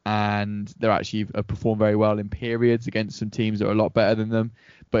 and they're actually performed very well in periods against some teams that are a lot better than them.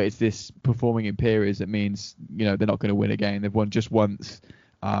 But it's this performing in periods that means they're not going to win a game. They've won just once,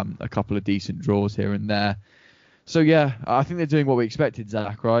 a couple of decent draws here and there. So yeah, I think they're doing what we expected,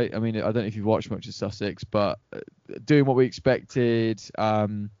 Zach. Right? I mean, I don't know if you've watched much of Sussex, but doing what we expected.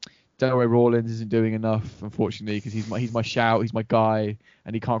 Delroy Rawlins isn't doing enough, unfortunately, because he's my shout, he's my guy,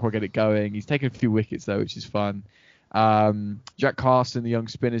 and he can't quite get it going. He's taken a few wickets though, which is fun. Jack Carson, the young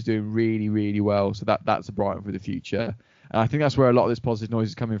spinner, is doing really, really well, so that's a bright one for the future. And I think that's where a lot of this positive noise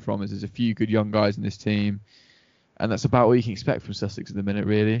is coming from, is there's a few good young guys in this team, and that's about all you can expect from Sussex at the minute,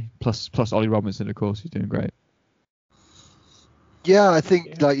 really. Plus Ollie Robinson, of course, who's doing great. Yeah, I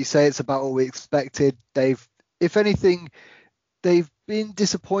think, like you say, it's about what we expected. If anything, they've been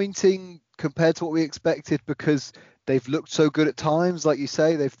disappointing compared to what we expected, because they've looked so good at times. Like you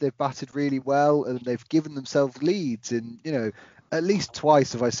say, they've batted really well, and they've given themselves leads. And at least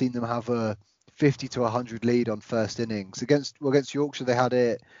twice have I seen them have a 50 to 100 lead on first innings. Against Yorkshire, they had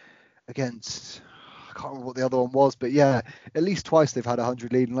it. Against, I can't remember what the other one was, but yeah, at least twice they've had a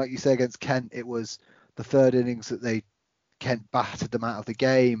 100 lead. And like you say, against Kent, it was the third innings that Kent battered them out of the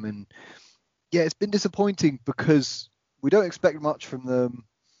game. And yeah, it's been disappointing because we don't expect much from them,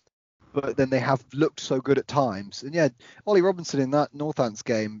 but then they have looked so good at times. And yeah, Ollie Robinson in that Northants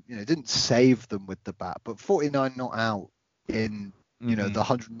game, didn't save them with the bat, but 49 not out in the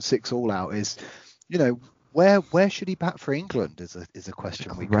 106 all out is, where should he bat for England is a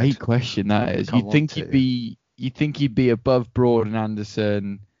question. Great question that is. You'd think he'd be above Broad and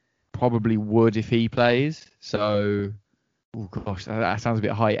Anderson. Probably would if he plays. So, oh gosh, that sounds a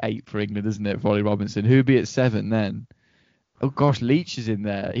bit high 8 for England, doesn't it, for Ollie Robinson? Who'd be at 7 then? Oh gosh, Leach is in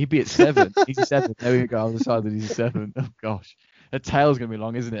there. He'd be at 7. He's a 7. There we go. I'll decide that he's a 7. Oh gosh, the tail's gonna be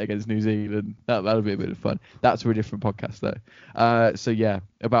long, isn't it, against New Zealand? That'll be a bit of fun. That's for a different podcast though. So yeah,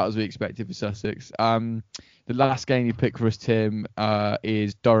 about as we expected for Sussex. The last game you picked for us, Tim,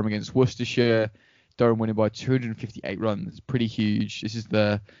 is Durham against Worcestershire. Durham winning by 258 runs. Pretty huge. This is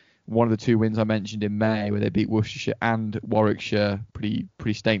one of the 2 wins I mentioned in May where they beat Worcestershire and Warwickshire. Pretty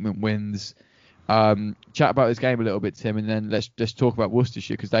statement wins. Chat about this game a little bit, Tim, and then let's just talk about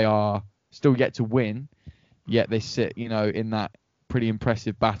Worcestershire because they are still yet to win, yet they sit, in that pretty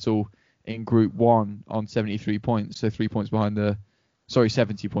impressive battle in Group 1 on 73 points, so 3 points behind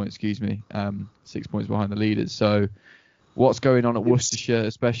 70 points, 6 points behind the leaders. So what's going on at Worcestershire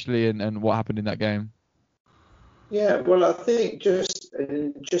especially, and what happened in that game? Yeah, well, I think just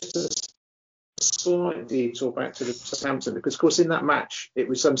a slight detour back to the Southampton, because of course in that match it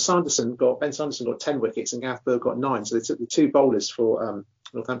was Ben Sanderson got 10 wickets and Gareth Bird got 9, so they took the 2 bowlers for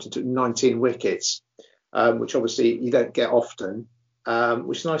Northampton took 19 wickets, which obviously you don't get often,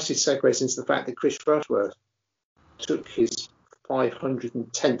 which nicely segues into the fact that Chris Rushworth took his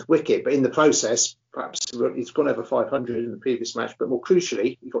 510th wicket, but in the process perhaps he's gone over 500 in the previous match, but more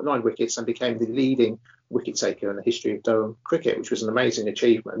crucially he got 9 wickets and became the leading wicket taker in the history of Durham cricket, which was an amazing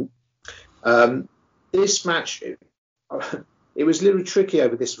achievement. This match, it was a little tricky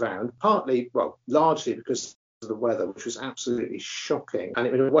over this round, largely because of the weather, which was absolutely shocking. And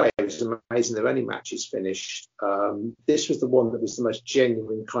in a way, it was amazing there were any matches finished. This was the one that was the most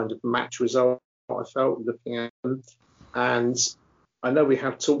genuine kind of match result I felt looking at them. And I know we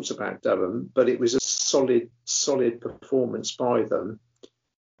have talked about Durham, but it was a solid performance by them.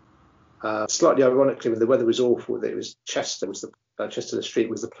 Slightly ironically, when the weather was awful, it was Chester the Street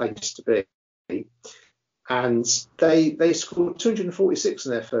was the place to be. And they scored 246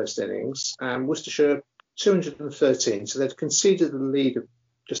 in their first innings, and Worcestershire 213. So they'd conceded the lead of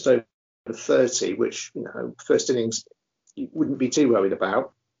just over 30, which, first innings you wouldn't be too worried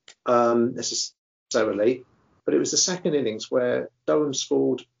about necessarily. But it was the second innings where Durham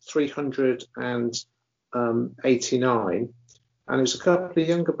scored 389. And there was a couple of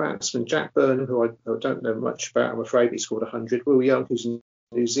younger batsmen, Jack Burnham, who I don't know much about, I'm afraid, he scored 100. Will Young, who's a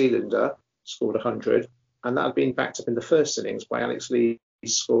New Zealander, scored 100. And that had been backed up in the first innings by Alex Lee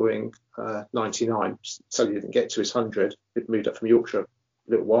scoring 99. So he didn't get to his 100. He'd moved up from Yorkshire a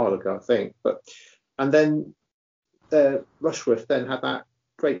little while ago, I think. And then Rushworth then had that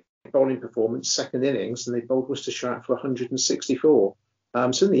great bowling performance, second innings, and they bowled Worcestershire out for 164.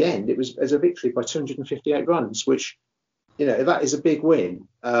 So in the end, it was as a victory by 258 runs, which, that is a big win.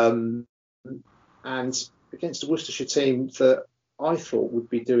 And against a Worcestershire team that I thought would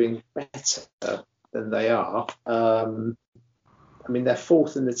be doing better than they are. They're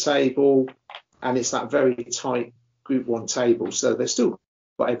 4th in the table, and it's that very tight Group 1 table, so they've still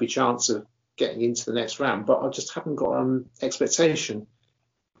got every chance of getting into the next round. But I just haven't got expectation.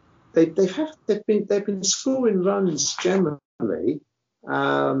 They've been scoring runs generally,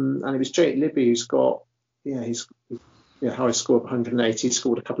 and it was Jake Libby who's got he's high score of 180. He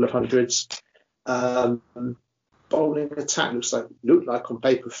scored a couple of hundreds. Bowling attack looked like on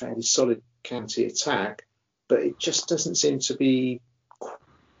paper a fairly solid county attack, but it just doesn't seem to be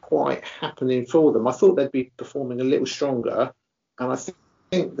quite happening for them. I thought they'd be performing a little stronger, and I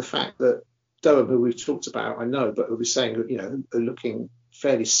think the fact that Durham, who we've talked about, I know, but we're saying are looking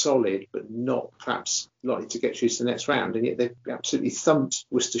fairly solid, but not perhaps likely to get through to the next round, and yet they've absolutely thumped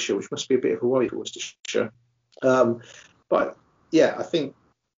Worcestershire, which must be a bit of a worry for Worcestershire. But yeah, I think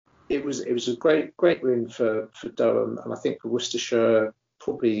it was a great win for Durham, and I think for Worcestershire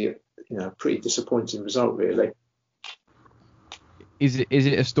probably a pretty disappointing result really. Is it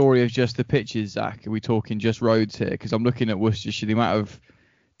a story of just the pitches, Zach? Are we talking just roads here? Because I'm looking at Worcestershire, the amount of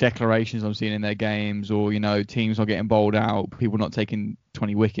declarations I'm seeing in their games, or teams not getting bowled out, people not taking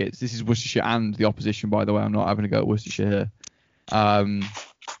 20 wickets. This is Worcestershire and the opposition, by the way. I'm not having a go at Worcestershire here.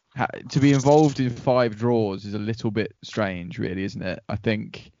 To be involved in 5 draws is a little bit strange, really, isn't it? I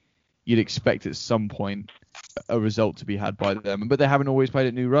think you'd expect at some point a result to be had by them, but they haven't always played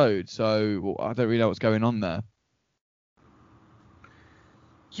at New Road, so I don't really know what's going on there.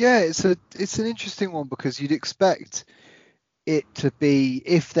 Yeah, it's an interesting one, because you'd expect it to be,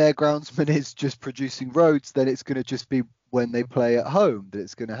 if their groundsman is just producing roads, then it's going to just be when they play at home that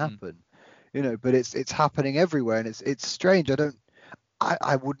it's going to happen, but it's happening everywhere, and it's strange.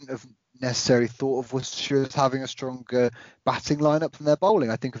 I wouldn't have necessarily thought of Worcestershire as having a stronger batting lineup than their bowling.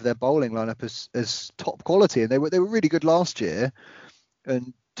 I think of their bowling lineup as top quality, and they were really good last year.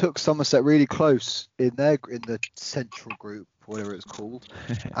 And took Somerset really close in the central group, whatever it's called.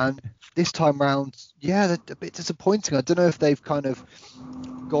 And this time round, yeah, they're a bit disappointing. I don't know if they've kind of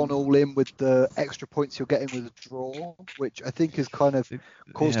gone all in with the extra points you're getting with a draw, which I think has kind of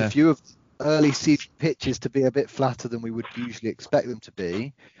caused a few of early season pitches to be a bit flatter than we would usually expect them to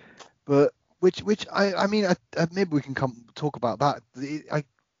be. But which I mean, maybe we can come talk about that.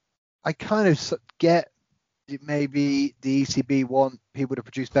 I kind of get maybe the ECB want people to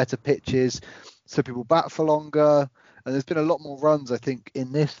produce better pitches so people bat for longer, and there's been a lot more runs I think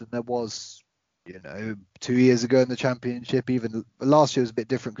in this than there was 2 years ago in the Championship. Even last year was a bit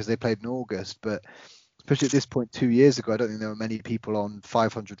different because they played in August, but especially at this point 2 years ago, I don't think there were many people on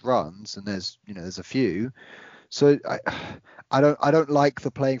 500 runs, and there's a few. So I don't like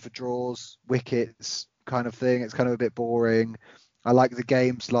the playing for draws, wickets kind of thing. It's kind of a bit boring. I like the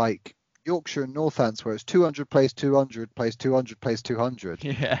games like Yorkshire and Northants where it's 200 plays 200 plays 200 plays 200.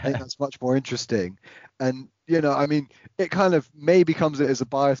 Yeah. I think that's much more interesting. And I mean, it kind of maybe comes as a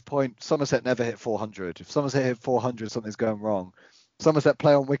bias point. Somerset never hit 400. If Somerset hit 400, something's going wrong. Somerset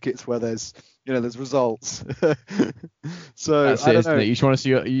play on wickets where there's results. So that's I it, don't isn't know. it? You just want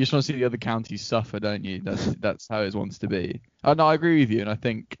to see the other counties suffer, don't you? That's how it wants to be. Oh, no, I agree with you, and I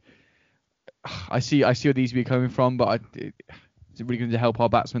think I see where these be coming from, but is it really going to help our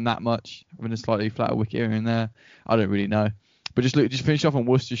batsmen that much? Having a slightly flatter wicket here and there, I don't really know. But just finish off on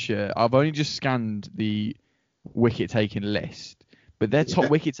Worcestershire. I've only just scanned the wicket taking list, but their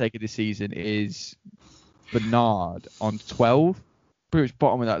top wicket taker this season is Bernard on 12. Pretty much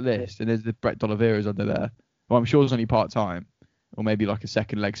bottom of that list, and there's the Brett D'Oliveira's under there. Well, I'm sure it's only part-time, or maybe like a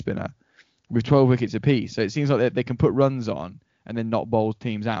second leg spinner, with 12 wickets apiece. So it seems like they can put runs on and then not bowl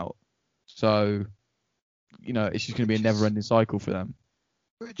teams out. So, it's just going to be a never-ending cycle for them.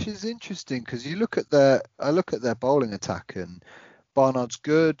 Which is interesting because I look at their bowling attack, and Barnard's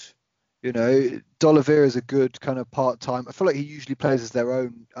good. D'Oliveira's a good kind of part-time. I feel like he usually plays as their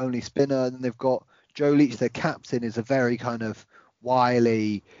only spinner. And then they've got Joe Leach, their captain, is a very kind of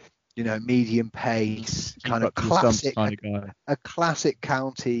wily, medium pace, kind of classic, a classic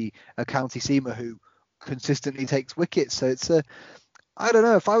county seamer who consistently takes wickets. So it's I don't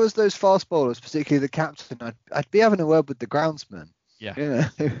know, if I was those fast bowlers, particularly the captain, I'd be having a word with the groundsman. Yeah.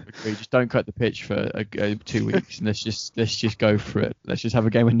 Agree. Just don't cut the pitch for 2 weeks, and let's just go for it. Let's just have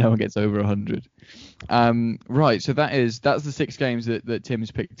a game where no one gets over 100. Right. So that's the 6 games that Tim's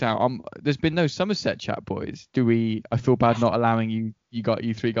picked out. There's been no Somerset chat, boys. I feel bad not allowing you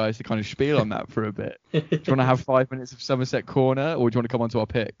 3 guys to kind of spiel on that for a bit. Do you want to have 5 minutes of Somerset corner, or do you want to come on to our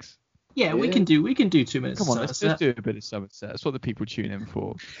picks? Yeah, we can do 2 minutes. Come on, let's just do a bit of Somerset. That's what the people tune in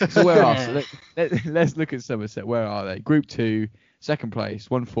for. So where are they? Let's look at Somerset. Where are they? Group 2. Second place,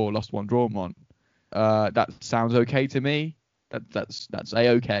 1-4, lost 1, drawn 1. That sounds okay to me. That's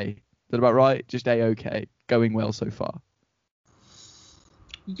a-okay. Is that about right? Just a-okay. Going well so far.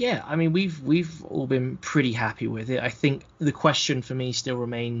 Yeah, I mean we've all been pretty happy with it. I think the question for me still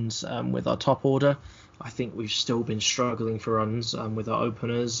remains with our top order. I think we've still been struggling for runs with our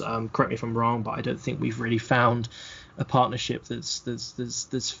openers. Correct me if I'm wrong, but I don't think we've really found a partnership that's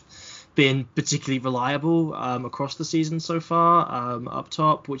been particularly reliable across the season so far up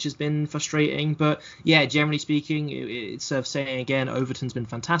top, which has been frustrating. But yeah, generally speaking, it's worth saying again, Overton's been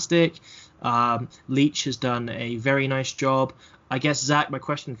fantastic. Leach has done a very nice job. I guess, Zach, my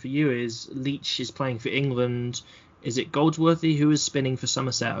question for you is, Leach is playing for England. Is it Goldsworthy who is spinning for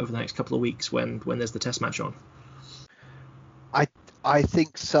Somerset over the next couple of weeks when there's the test match on? I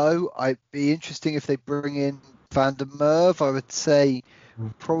think so. I'd be interesting if they bring in Van der Merwe. I would say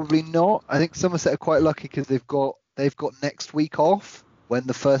probably not. I think Somerset are quite lucky because they've got next week off when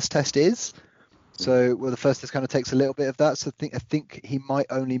the first test is. So the first test kind of takes a little bit of that. So I think he might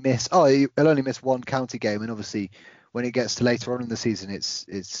only miss. He'll only miss one county game, and obviously when it gets to later on in the season,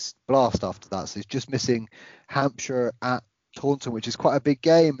 it's blast after that. So he's just missing Hampshire at Taunton, which is quite a big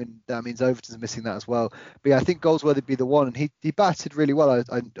game, and that means Overton's missing that as well. But yeah, I think Goldsworthy would be the one, and he batted really well.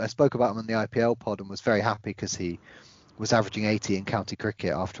 I spoke about him on the IPL pod and was very happy because he was averaging 80 in county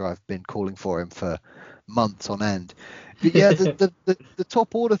cricket after I've been calling for him for months on end. But yeah, the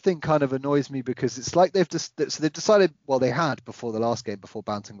top order thing kind of annoys me because it's like they've decided, well, they had before the last game, before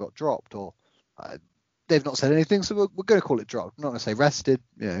Banton got dropped, or they've not said anything, so we're going to call it dropped. I'm not going to say rested,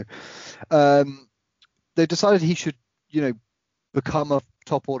 They decided he should, become a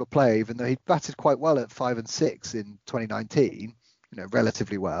top order player, even though he batted quite well at 5 and 6 in 2019,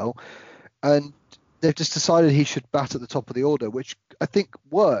 relatively well. And they've just decided he should bat at the top of the order, which I think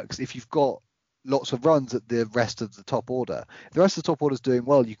works if you've got lots of runs at the rest of the top order. If the rest of the top order is doing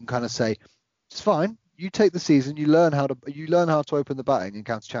well, you can kind of say, it's fine. you take the season, you learn how to open the batting in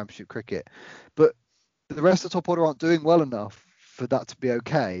county championship cricket, but the rest of the top order aren't doing well enough for that to be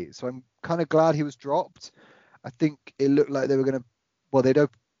okay. So I'm kind of glad he was dropped. I think it looked like they were going to, well, they'd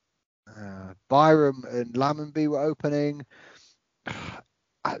open, Byram and Lammonby were opening.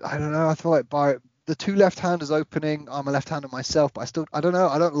 I don't know. I feel like the two left-handers opening. I'm a left-hander myself, but I don't know.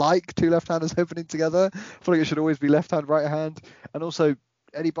 I don't like two left-handers opening together. I feel like it should always be left-hand, right-hand. And also,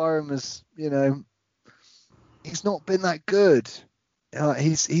 Eddie Byram is, he's not been that good.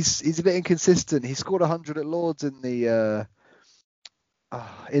 He's a bit inconsistent. He scored 100 at Lords in the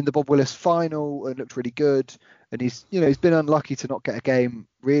Bob Willis final and looked really good. And he's been unlucky to not get a game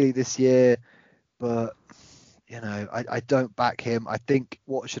really this year. But I don't back him. I think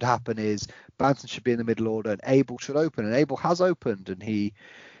what should happen is Banton should be in the middle order and Abel should open. And Abel has opened, and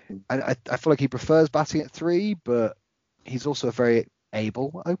I feel like he prefers batting at 3, but he's also a very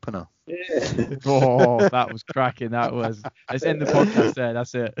able opener. Yeah. Oh, that was cracking. That was. Let's end the podcast there.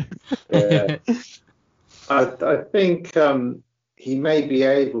 That's it. Yeah. I think he may be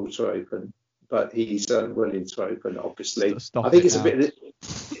able to open, but he's unwilling to open. Obviously, I think it's a bit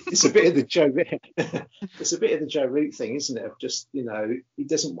of the Joe. It's a bit of the Joe Root thing, isn't it? Of just he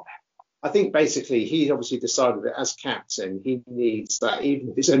doesn't. I think basically he obviously decided that as captain he needs that, even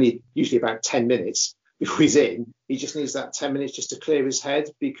if it's only usually about 10 minutes before he's in. He just needs that 10 minutes just to clear his head,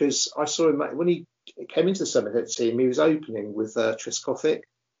 because I saw him when he came into the Somerset team. He was opening with Trescothick,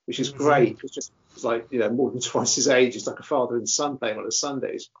 which is great. It's just like more than twice his age. It's like a father and son playing on a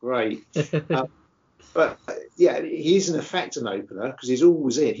Sunday. It's great. But yeah, he's an effective opener because he's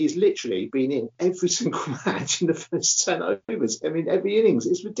always in. He's literally been in every single match in the first 10 overs. I mean, every innings.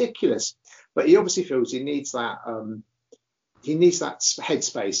 It's ridiculous. But he obviously feels he needs that. He needs that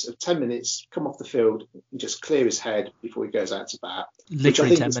headspace of 10 minutes, come off the field and just clear his head before he goes out to bat.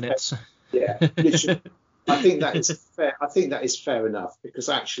 Literally 10 minutes. Yeah, literally. I think that is fair. I think that is fair enough, because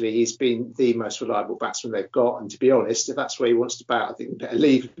actually he's been the most reliable batsman they've got. And to be honest, if that's where he wants to bat, I think we better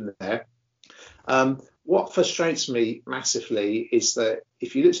leave him there. What frustrates me massively is that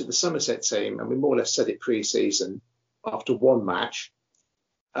if you looked at the Somerset team, and we more or less said it pre-season after one match,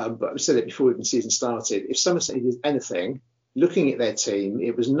 but we said it before even the season started, if Somerset did anything, looking at their team,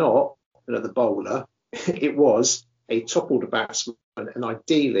 it was not another bowler. It was a top order batsman and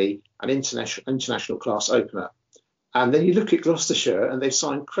ideally an international class opener. And then you look at Gloucestershire and they've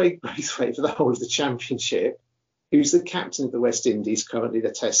signed Craig Braithwaite for the whole of the championship, who's the captain of the West Indies, currently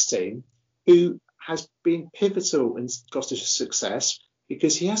the Test team, who has been pivotal in Gloucestershire's success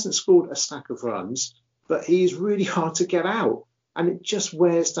because he hasn't scored a stack of runs, but he is really hard to get out. And it just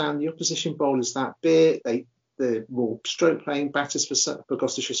wears down the opposition bowlers that bit. The more stroke playing batters for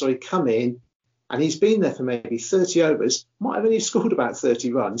Gloucestershire, come in, and he's been there for maybe 30 overs, might have only scored about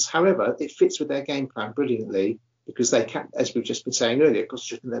 30 runs. However, it fits with their game plan brilliantly because they can, as we've just been saying earlier,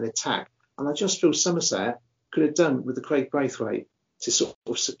 Gloucestershire can then attack. And I just feel Somerset could have done with the Craig Braithwaite to sort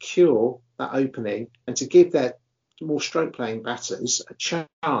of secure that opening and to give their more stroke playing batters a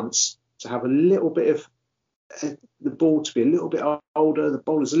chance to have a little bit of the ball to be a little bit older, the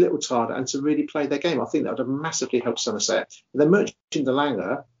bowlers a little tired, and to really play their game. I think that would have massively helped Somerset. And then Merchant de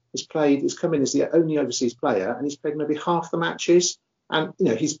Lange has come in as the only overseas player, and he's played maybe half the matches. And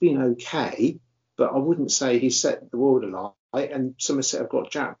he's been okay, but I wouldn't say he set the world alight. And Somerset have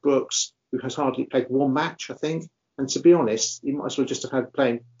got Jack Brooks, who has hardly played one match, I think. And to be honest, he might as well just have had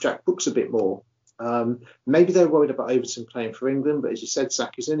playing Jack Brooks a bit more. Maybe they're worried about Overton playing for England, but as you said,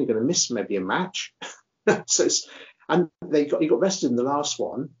 Zach, he's only going to miss maybe a match. And he got rested in the last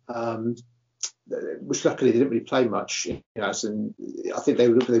one, which luckily they didn't really play much. And I think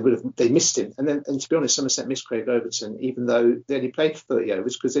they missed him. And to be honest, Somerset missed Craig Overton, even though they only played 30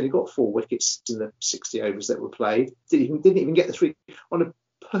 overs because they only got 4 wickets in the 60 overs that were played. Didn't even get the 3 on a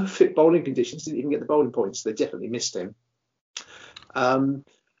perfect bowling conditions. Didn't even get the bowling points. They definitely missed him.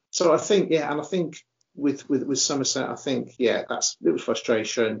 So I think, and I think with Somerset, I think that's a little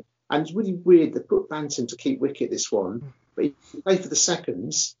frustration. And it's really weird they put Banton to keep wicket this one, but he played for the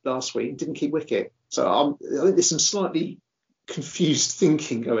seconds last week and didn't keep wicket. So I think there's some slightly confused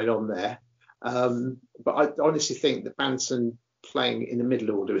thinking going on there. But I honestly think that Banton playing in the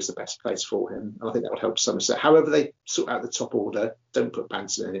middle order is the best place for him. And I think that would help Somerset. However they sort out the top order, don't put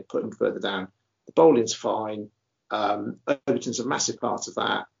Banton in it, put him further down. The bowling's fine. Overton's a massive part of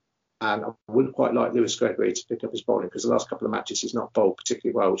that. And I would quite like Lewis Gregory to pick up his bowling because the last couple of matches he's not bowled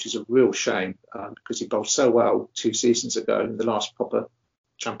particularly well, which is a real shame because he bowled so well 2 seasons ago in the last proper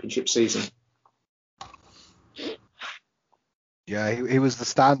championship season. Yeah, he was the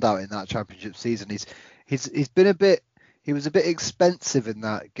standout in that championship season. He's been a bit he was a bit expensive in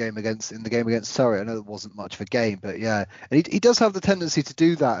the game against Surrey. I know it wasn't much of a game, but yeah, and he does have the tendency to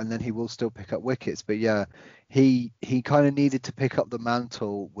do that, and then he will still pick up wickets. But yeah, he kind of needed to pick up the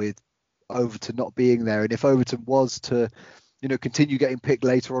mantle with Overton not being there, and if Overton was to continue getting picked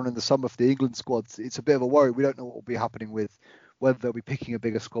later on in the summer for the England squad, it's a bit of a worry. We don't know what will be happening with whether they'll be picking a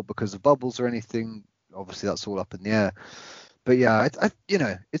bigger squad because of bubbles or anything. Obviously, that's all up in the air. But yeah,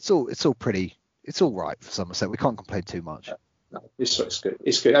 it's all right for Somerset. We can't complain too much. No, it's good.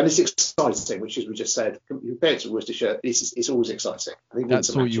 It's good, and it's exciting, which is we just said. Compared to Worcestershire, it's always exciting. I think that's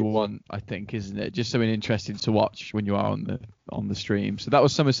all you want, I think, isn't it? Just something interesting to watch when you are on the stream. So that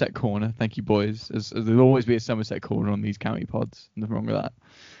was Somerset Corner. Thank you, boys. As there'll always be a Somerset Corner on these county pods. Nothing wrong with that.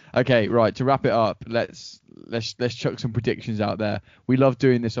 Okay, right. To wrap it up, let's chuck some predictions out there. We love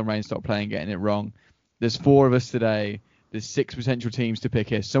doing this on Rain Stop Play and getting it wrong. There's 4 of us today. There's 6 potential teams to pick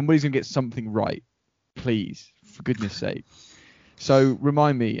here. Somebody's gonna get something right, please, for goodness sake. So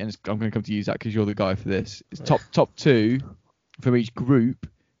remind me, and I'm going to come to you, Zach, because you're the guy for this. It's top 2 from each group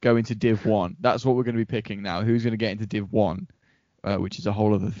go into Div 1. That's what we're going to be picking now. Who's going to get into Div 1, which is a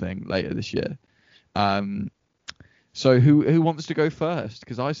whole other thing later this year. So who wants to go first?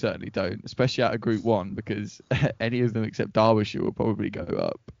 Because I certainly don't, especially out of Group 1, because any of them except Derbyshire will probably go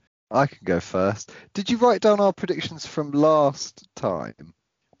up. I can go first. Did you write down our predictions from last time?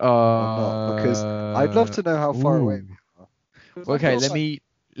 Or not? Because I'd love to know how far away we are. Okay, let me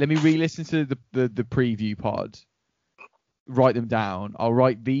re-listen to the preview pod. Write them down. I'll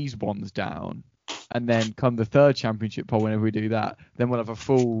write these ones down, and then come the 3rd championship poll. Whenever we do that, then we'll have a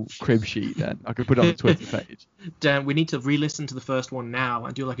full crib sheet. Then I can put it on the Twitter page. Dan, we need to re-listen to the first one now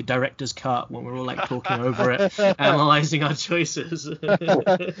and do like a director's cut when we're all like talking over it, analysing our choices.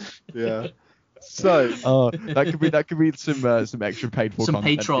 Yeah. So that could be some extra paid for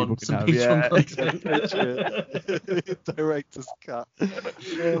content. Patreon content. Director's cut.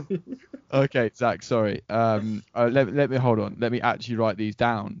 Okay, Zach, sorry. Let me hold on. Let me actually write these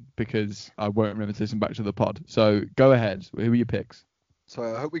down because I won't remember to listen back to the pod. So go ahead. Who are your picks? So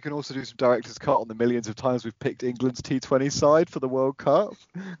I hope we can also do some director's cut on the millions of times we've picked England's T20 side for the World Cup.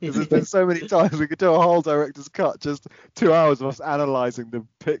 Because there's been so many times we could do a whole director's cut, just 2 hours of us analysing the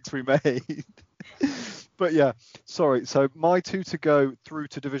picks we made. But yeah, sorry. So my 2 to go through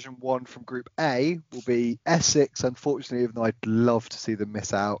to Division 1 from Group A will be Essex, unfortunately, even though I'd love to see them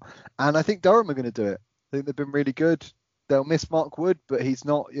miss out. And I think Durham are going to do it. I think they've been really good. They'll miss Mark Wood, but he's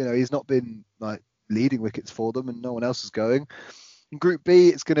not been like leading wickets for them, and no one else is going. In Group B,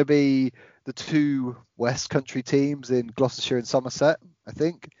 it's going to be the 2 West Country teams in Gloucestershire and Somerset, I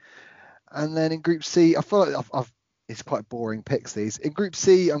think. And then in Group C, I feel like it's quite boring picks these. In Group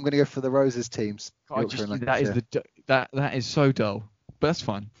C, I'm going to go for the Roses teams. That is so dull, but that's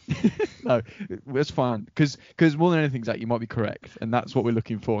fine. No, that's fine because more than anything, Zach, you might be correct, and that's what we're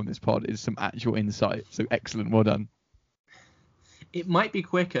looking for in this pod is some actual insight. So excellent, well done. It might be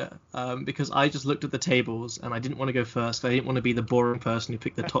quicker because I just looked at the tables and I didn't want to go first. I didn't want to be the boring person who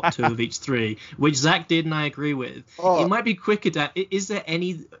picked the top 2 of each 3, which Zach did and I agree with. It might be quicker. Is there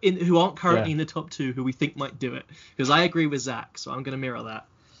any who aren't currently in the top 2 who we think might do it? Because I agree with Zach, so I'm going to mirror that.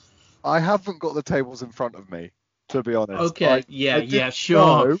 I haven't got the tables in front of me, to be honest. Okay,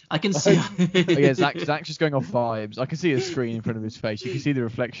 sure. Know. I can see. Yeah, Zach's just going off vibes. I can see a screen in front of his face. You can see the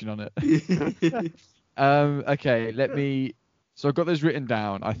reflection on it. Okay, let me. So I've got those written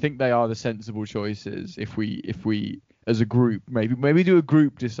down. I think they are the sensible choices. If we as a group maybe do a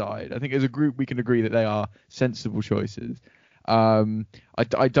group decide. I think as a group we can agree that they are sensible choices. I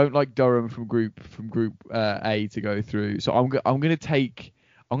don't like Durham from Group A to go through. So I'm gonna take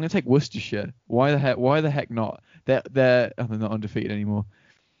Worcestershire. Why the heck not? They're not undefeated anymore.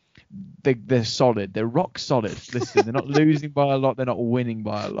 They're solid. They're rock solid. Listen, they're not losing by a lot. They're not winning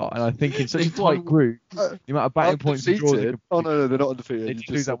by a lot. And I think in such a tight group, the amount of batting points and draws. No, they're not undefeated. They did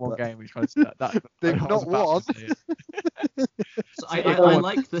lose that one game. Which they've not won. So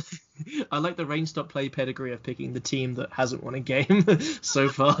I like the Rain Stop Play pedigree of picking the team that hasn't won a game so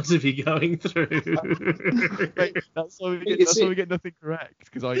far to be going through. That's why we get nothing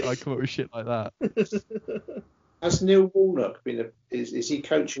correct because I come up with shit like that. Has Neil Warnock is he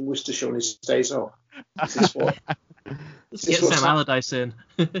coaching Worcestershire on his days off? Is this what? Let's get Sam Allardyce in.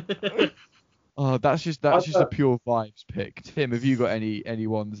 Oh, that's just a pure vibes pick. Tim, have you got any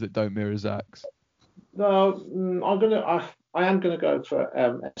ones that don't mirror Zach's? No, I am gonna go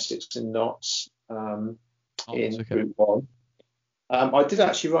for Essex and Notts in Group 1. I did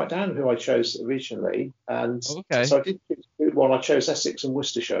actually write down who I chose originally, and so I did choose Group 1. I chose Essex and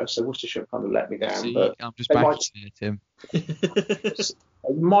Worcestershire, so Worcestershire kind of let me down. See, but I'm just backing here, Tim.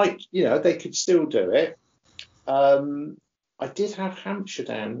 They might, they could still do it. I did have Hampshire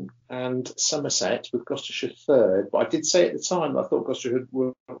down and Somerset with Gloucestershire third, but I did say at the time I thought Gloucestershire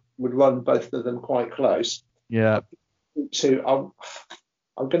would run both of them quite close. Yeah. I'm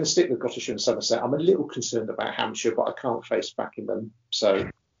going to stick with Gloucestershire and Somerset. I'm a little concerned about Hampshire, but I can't face backing them, so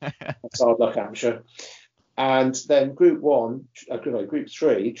that's hard luck, Hampshire. And then Group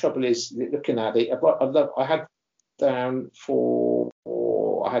 3. Trouble is, looking at it, I had down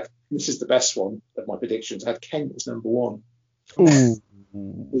this is the best one of my predictions. I had Kent as number 1. Ooh.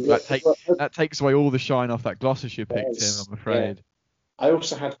 That takes away all the shine off that Gloucestershire pick, Tim, I'm afraid. Yeah. I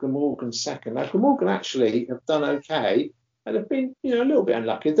also had Glamorgan second. Now, Glamorgan actually have done okay and have been, a little bit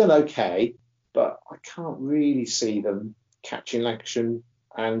unlucky. They've done okay, but I can't really see them catching Lancashire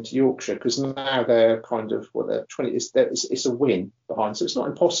and Yorkshire because now they're kind of, they're 20. It's a win behind, so it's not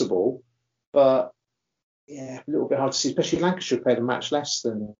impossible, but yeah, a little bit hard to see, especially Lancashire played a match less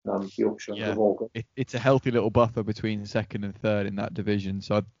than Yorkshire and Glamorgan. It's a healthy little buffer between second and third in that division,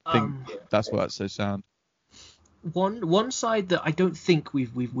 so I think that's why that's so sound. One side that I don't think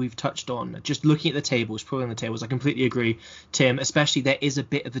we've touched on, just looking at the tables, pulling the tables, I completely agree, Tim. Especially there is a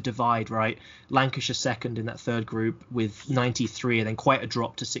bit of a divide, right? Lancashire second in that third group with 93, and then quite a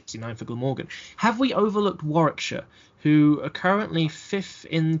drop to 69 for Glamorgan. Have we overlooked Warwickshire, who are currently fifth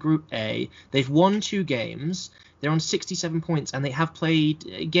in Group A? They've won 2 games. They're on 67 points, and they have played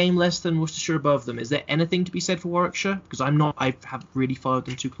a game less than Worcestershire above them. Is there anything to be said for Warwickshire? Because I have really followed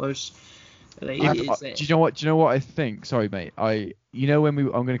them too close. Do you know what I think? Sorry, mate. I'm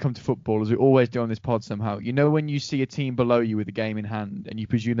going to come to football as we always do on this pod somehow. When you see a team below you with a game in hand and you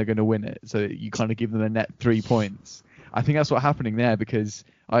presume they're going to win it, so you kind of give them a net 3 points. I think that's what's happening there because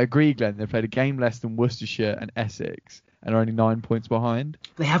I agree, Glenn. They played a game less than Worcestershire and Essex and are only 9 points behind.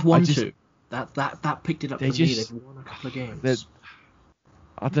 They have won 2. That picked it up for me. They've won a couple of games.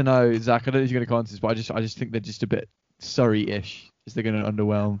 I don't know, Zach. I don't know if you're going to answer this, but I just think they're just a bit Surrey-ish. They're going to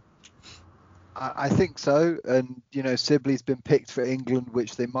underwhelm. I think so, and Sibley's been picked for England,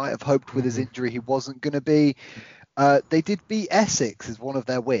 which they might have hoped with his injury he wasn't going to be. They did beat Essex as one of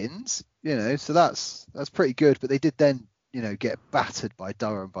their wins, so that's pretty good. But they did then, get battered by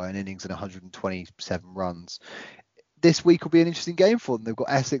Durham by an innings and 127 runs. This week will be an interesting game for them. They've got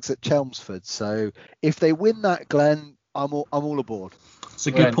Essex at Chelmsford, so if they win that, Glenn, I'm all aboard. It's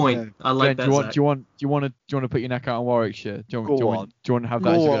a good point. I like that. Do you want to put your neck out on Warwickshire? Do you want to have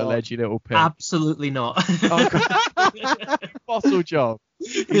that as your alleged little pick? Absolutely not. Bottle job.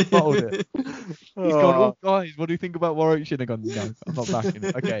 He bottled it. He's gone, guys, what do you think about Warwickshire? They've gone, no, I'm not backing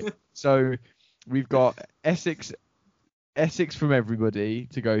it. Okay, so we've got Essex from everybody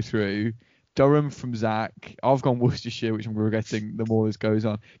to go through. Durham from Zach. I've gone Worcestershire, which I'm regretting the more this goes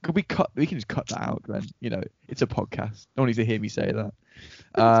on. We can just cut that out, then. It's a podcast. No one needs to hear me say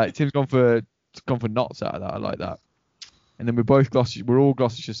that. Tim's gone for Notts out of that. I like that. And then we're all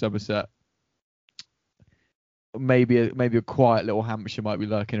Gloucestershire, Somerset. Maybe a quiet little Hampshire might be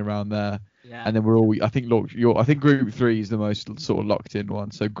lurking around there. Yeah. And then we're all. I think Group 3 is the most sort of locked in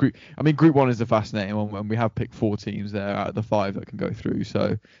one. So Group 1 is the fascinating one, and we have picked 4 teams there out of the 5 that can go through.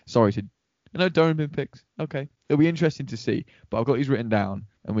 So sorry to. No, Durham been picked. Okay. It'll be interesting to see. But I've got these written down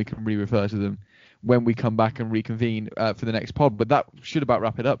and we can refer to them when we come back and reconvene for the next pod. But that should about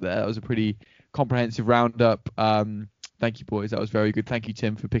wrap it up there. That was a pretty comprehensive roundup. Thank you, boys. That was very good. Thank you,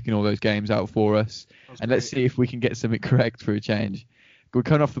 Tim, for picking all those games out for us. And let's see if we can get something correct for a change. We're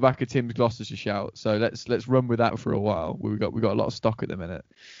coming off the back of Tim's Gloucestershire shout. So let's run with that for a while. We've got a lot of stock at the minute.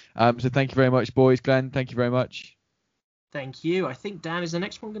 So thank you very much, boys. Glenn, thank you very much. Thank you. I think, Dan, is the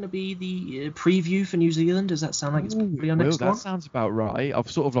next one going to be the preview for New Zealand? Does that sound like it's probably our next one? That sounds about right.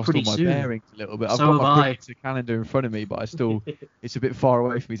 I've sort of lost all my bearings a little bit. I've got my calendar in front of me, but it's a bit far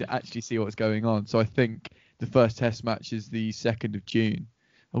away for me to actually see what's going on. So I think the first test match is the 2nd of June.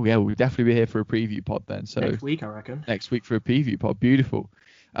 Oh, yeah, we'll definitely be here for a preview pod then. So next week, I reckon. Next week for a preview pod. Beautiful.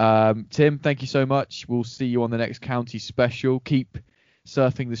 Tim, thank you so much. We'll see you on the next county special. Keep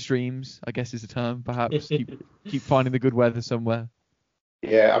surfing the streams, I guess is the term, perhaps. keep finding the good weather somewhere.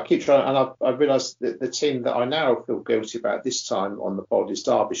 Yeah, I'll keep trying, and I realised that the team that I now feel guilty about this time on the pod is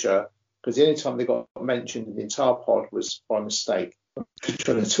Derbyshire, because the only time they got mentioned in the entire pod was by mistake.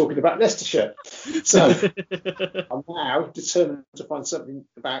 Talking about Leicestershire. So I'm now determined to find something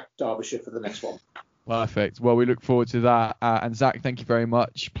about Derbyshire for the next one. Perfect. Well, we look forward to that. And Zach, thank you very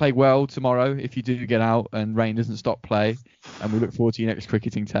much. Play well tomorrow if you do get out and rain doesn't stop play. And we look forward to your next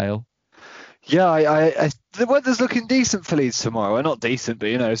cricketing tale. Yeah, the weather's looking decent for Leeds tomorrow. Well, not decent, but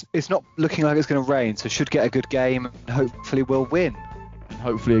it's not looking like it's going to rain. So should get a good game and hopefully we'll win.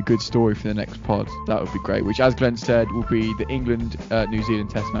 hopefully a good story for the next pod. That would be great, which, as Glenn said, will be the England-New Zealand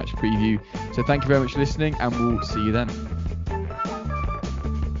Test match preview. So thank you very much for listening, and we'll see you then.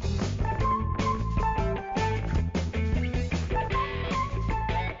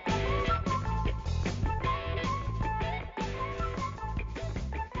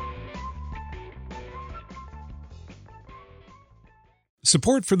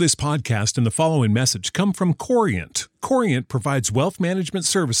 Support for this podcast and the following message come from Corient. Corient provides wealth management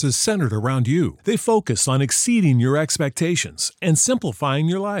services centered around you. They focus on exceeding your expectations and simplifying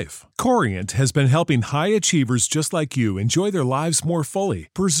your life. Corient has been helping high achievers just like you enjoy their lives more fully,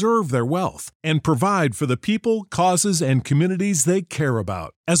 preserve their wealth, and provide for the people, causes, and communities they care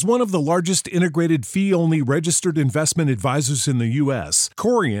about. As one of the largest integrated fee-only registered investment advisors in the U.S.,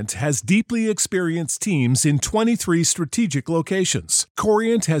 Corient has deeply experienced teams in 23 strategic locations.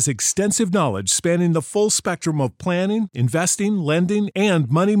 Corient has extensive knowledge spanning the full spectrum of planning, investing, lending, and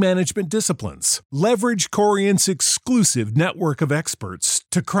money management disciplines. Leverage Corient's exclusive network of experts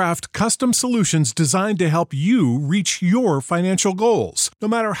to craft custom solutions designed to help you reach your financial goals, no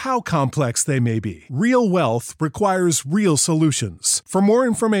matter how complex they may be. Real wealth requires real solutions. For more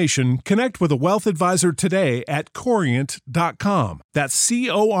information, connect with a wealth advisor today at Corient.com. That's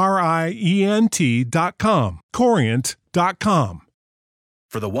Corient.com. Corient.com.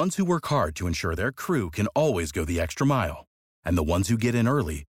 For the ones who work hard to ensure their crew can always go the extra mile, and the ones who get in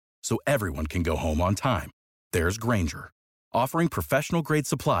early so everyone can go home on time, there's Grainger, offering professional-grade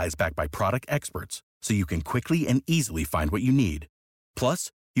supplies backed by product experts so you can quickly and easily find what you need.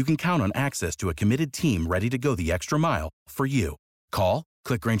 Plus, you can count on access to a committed team ready to go the extra mile for you. Call,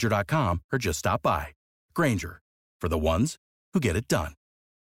 click Grainger.com, or just stop by. Grainger, for the ones who get it done.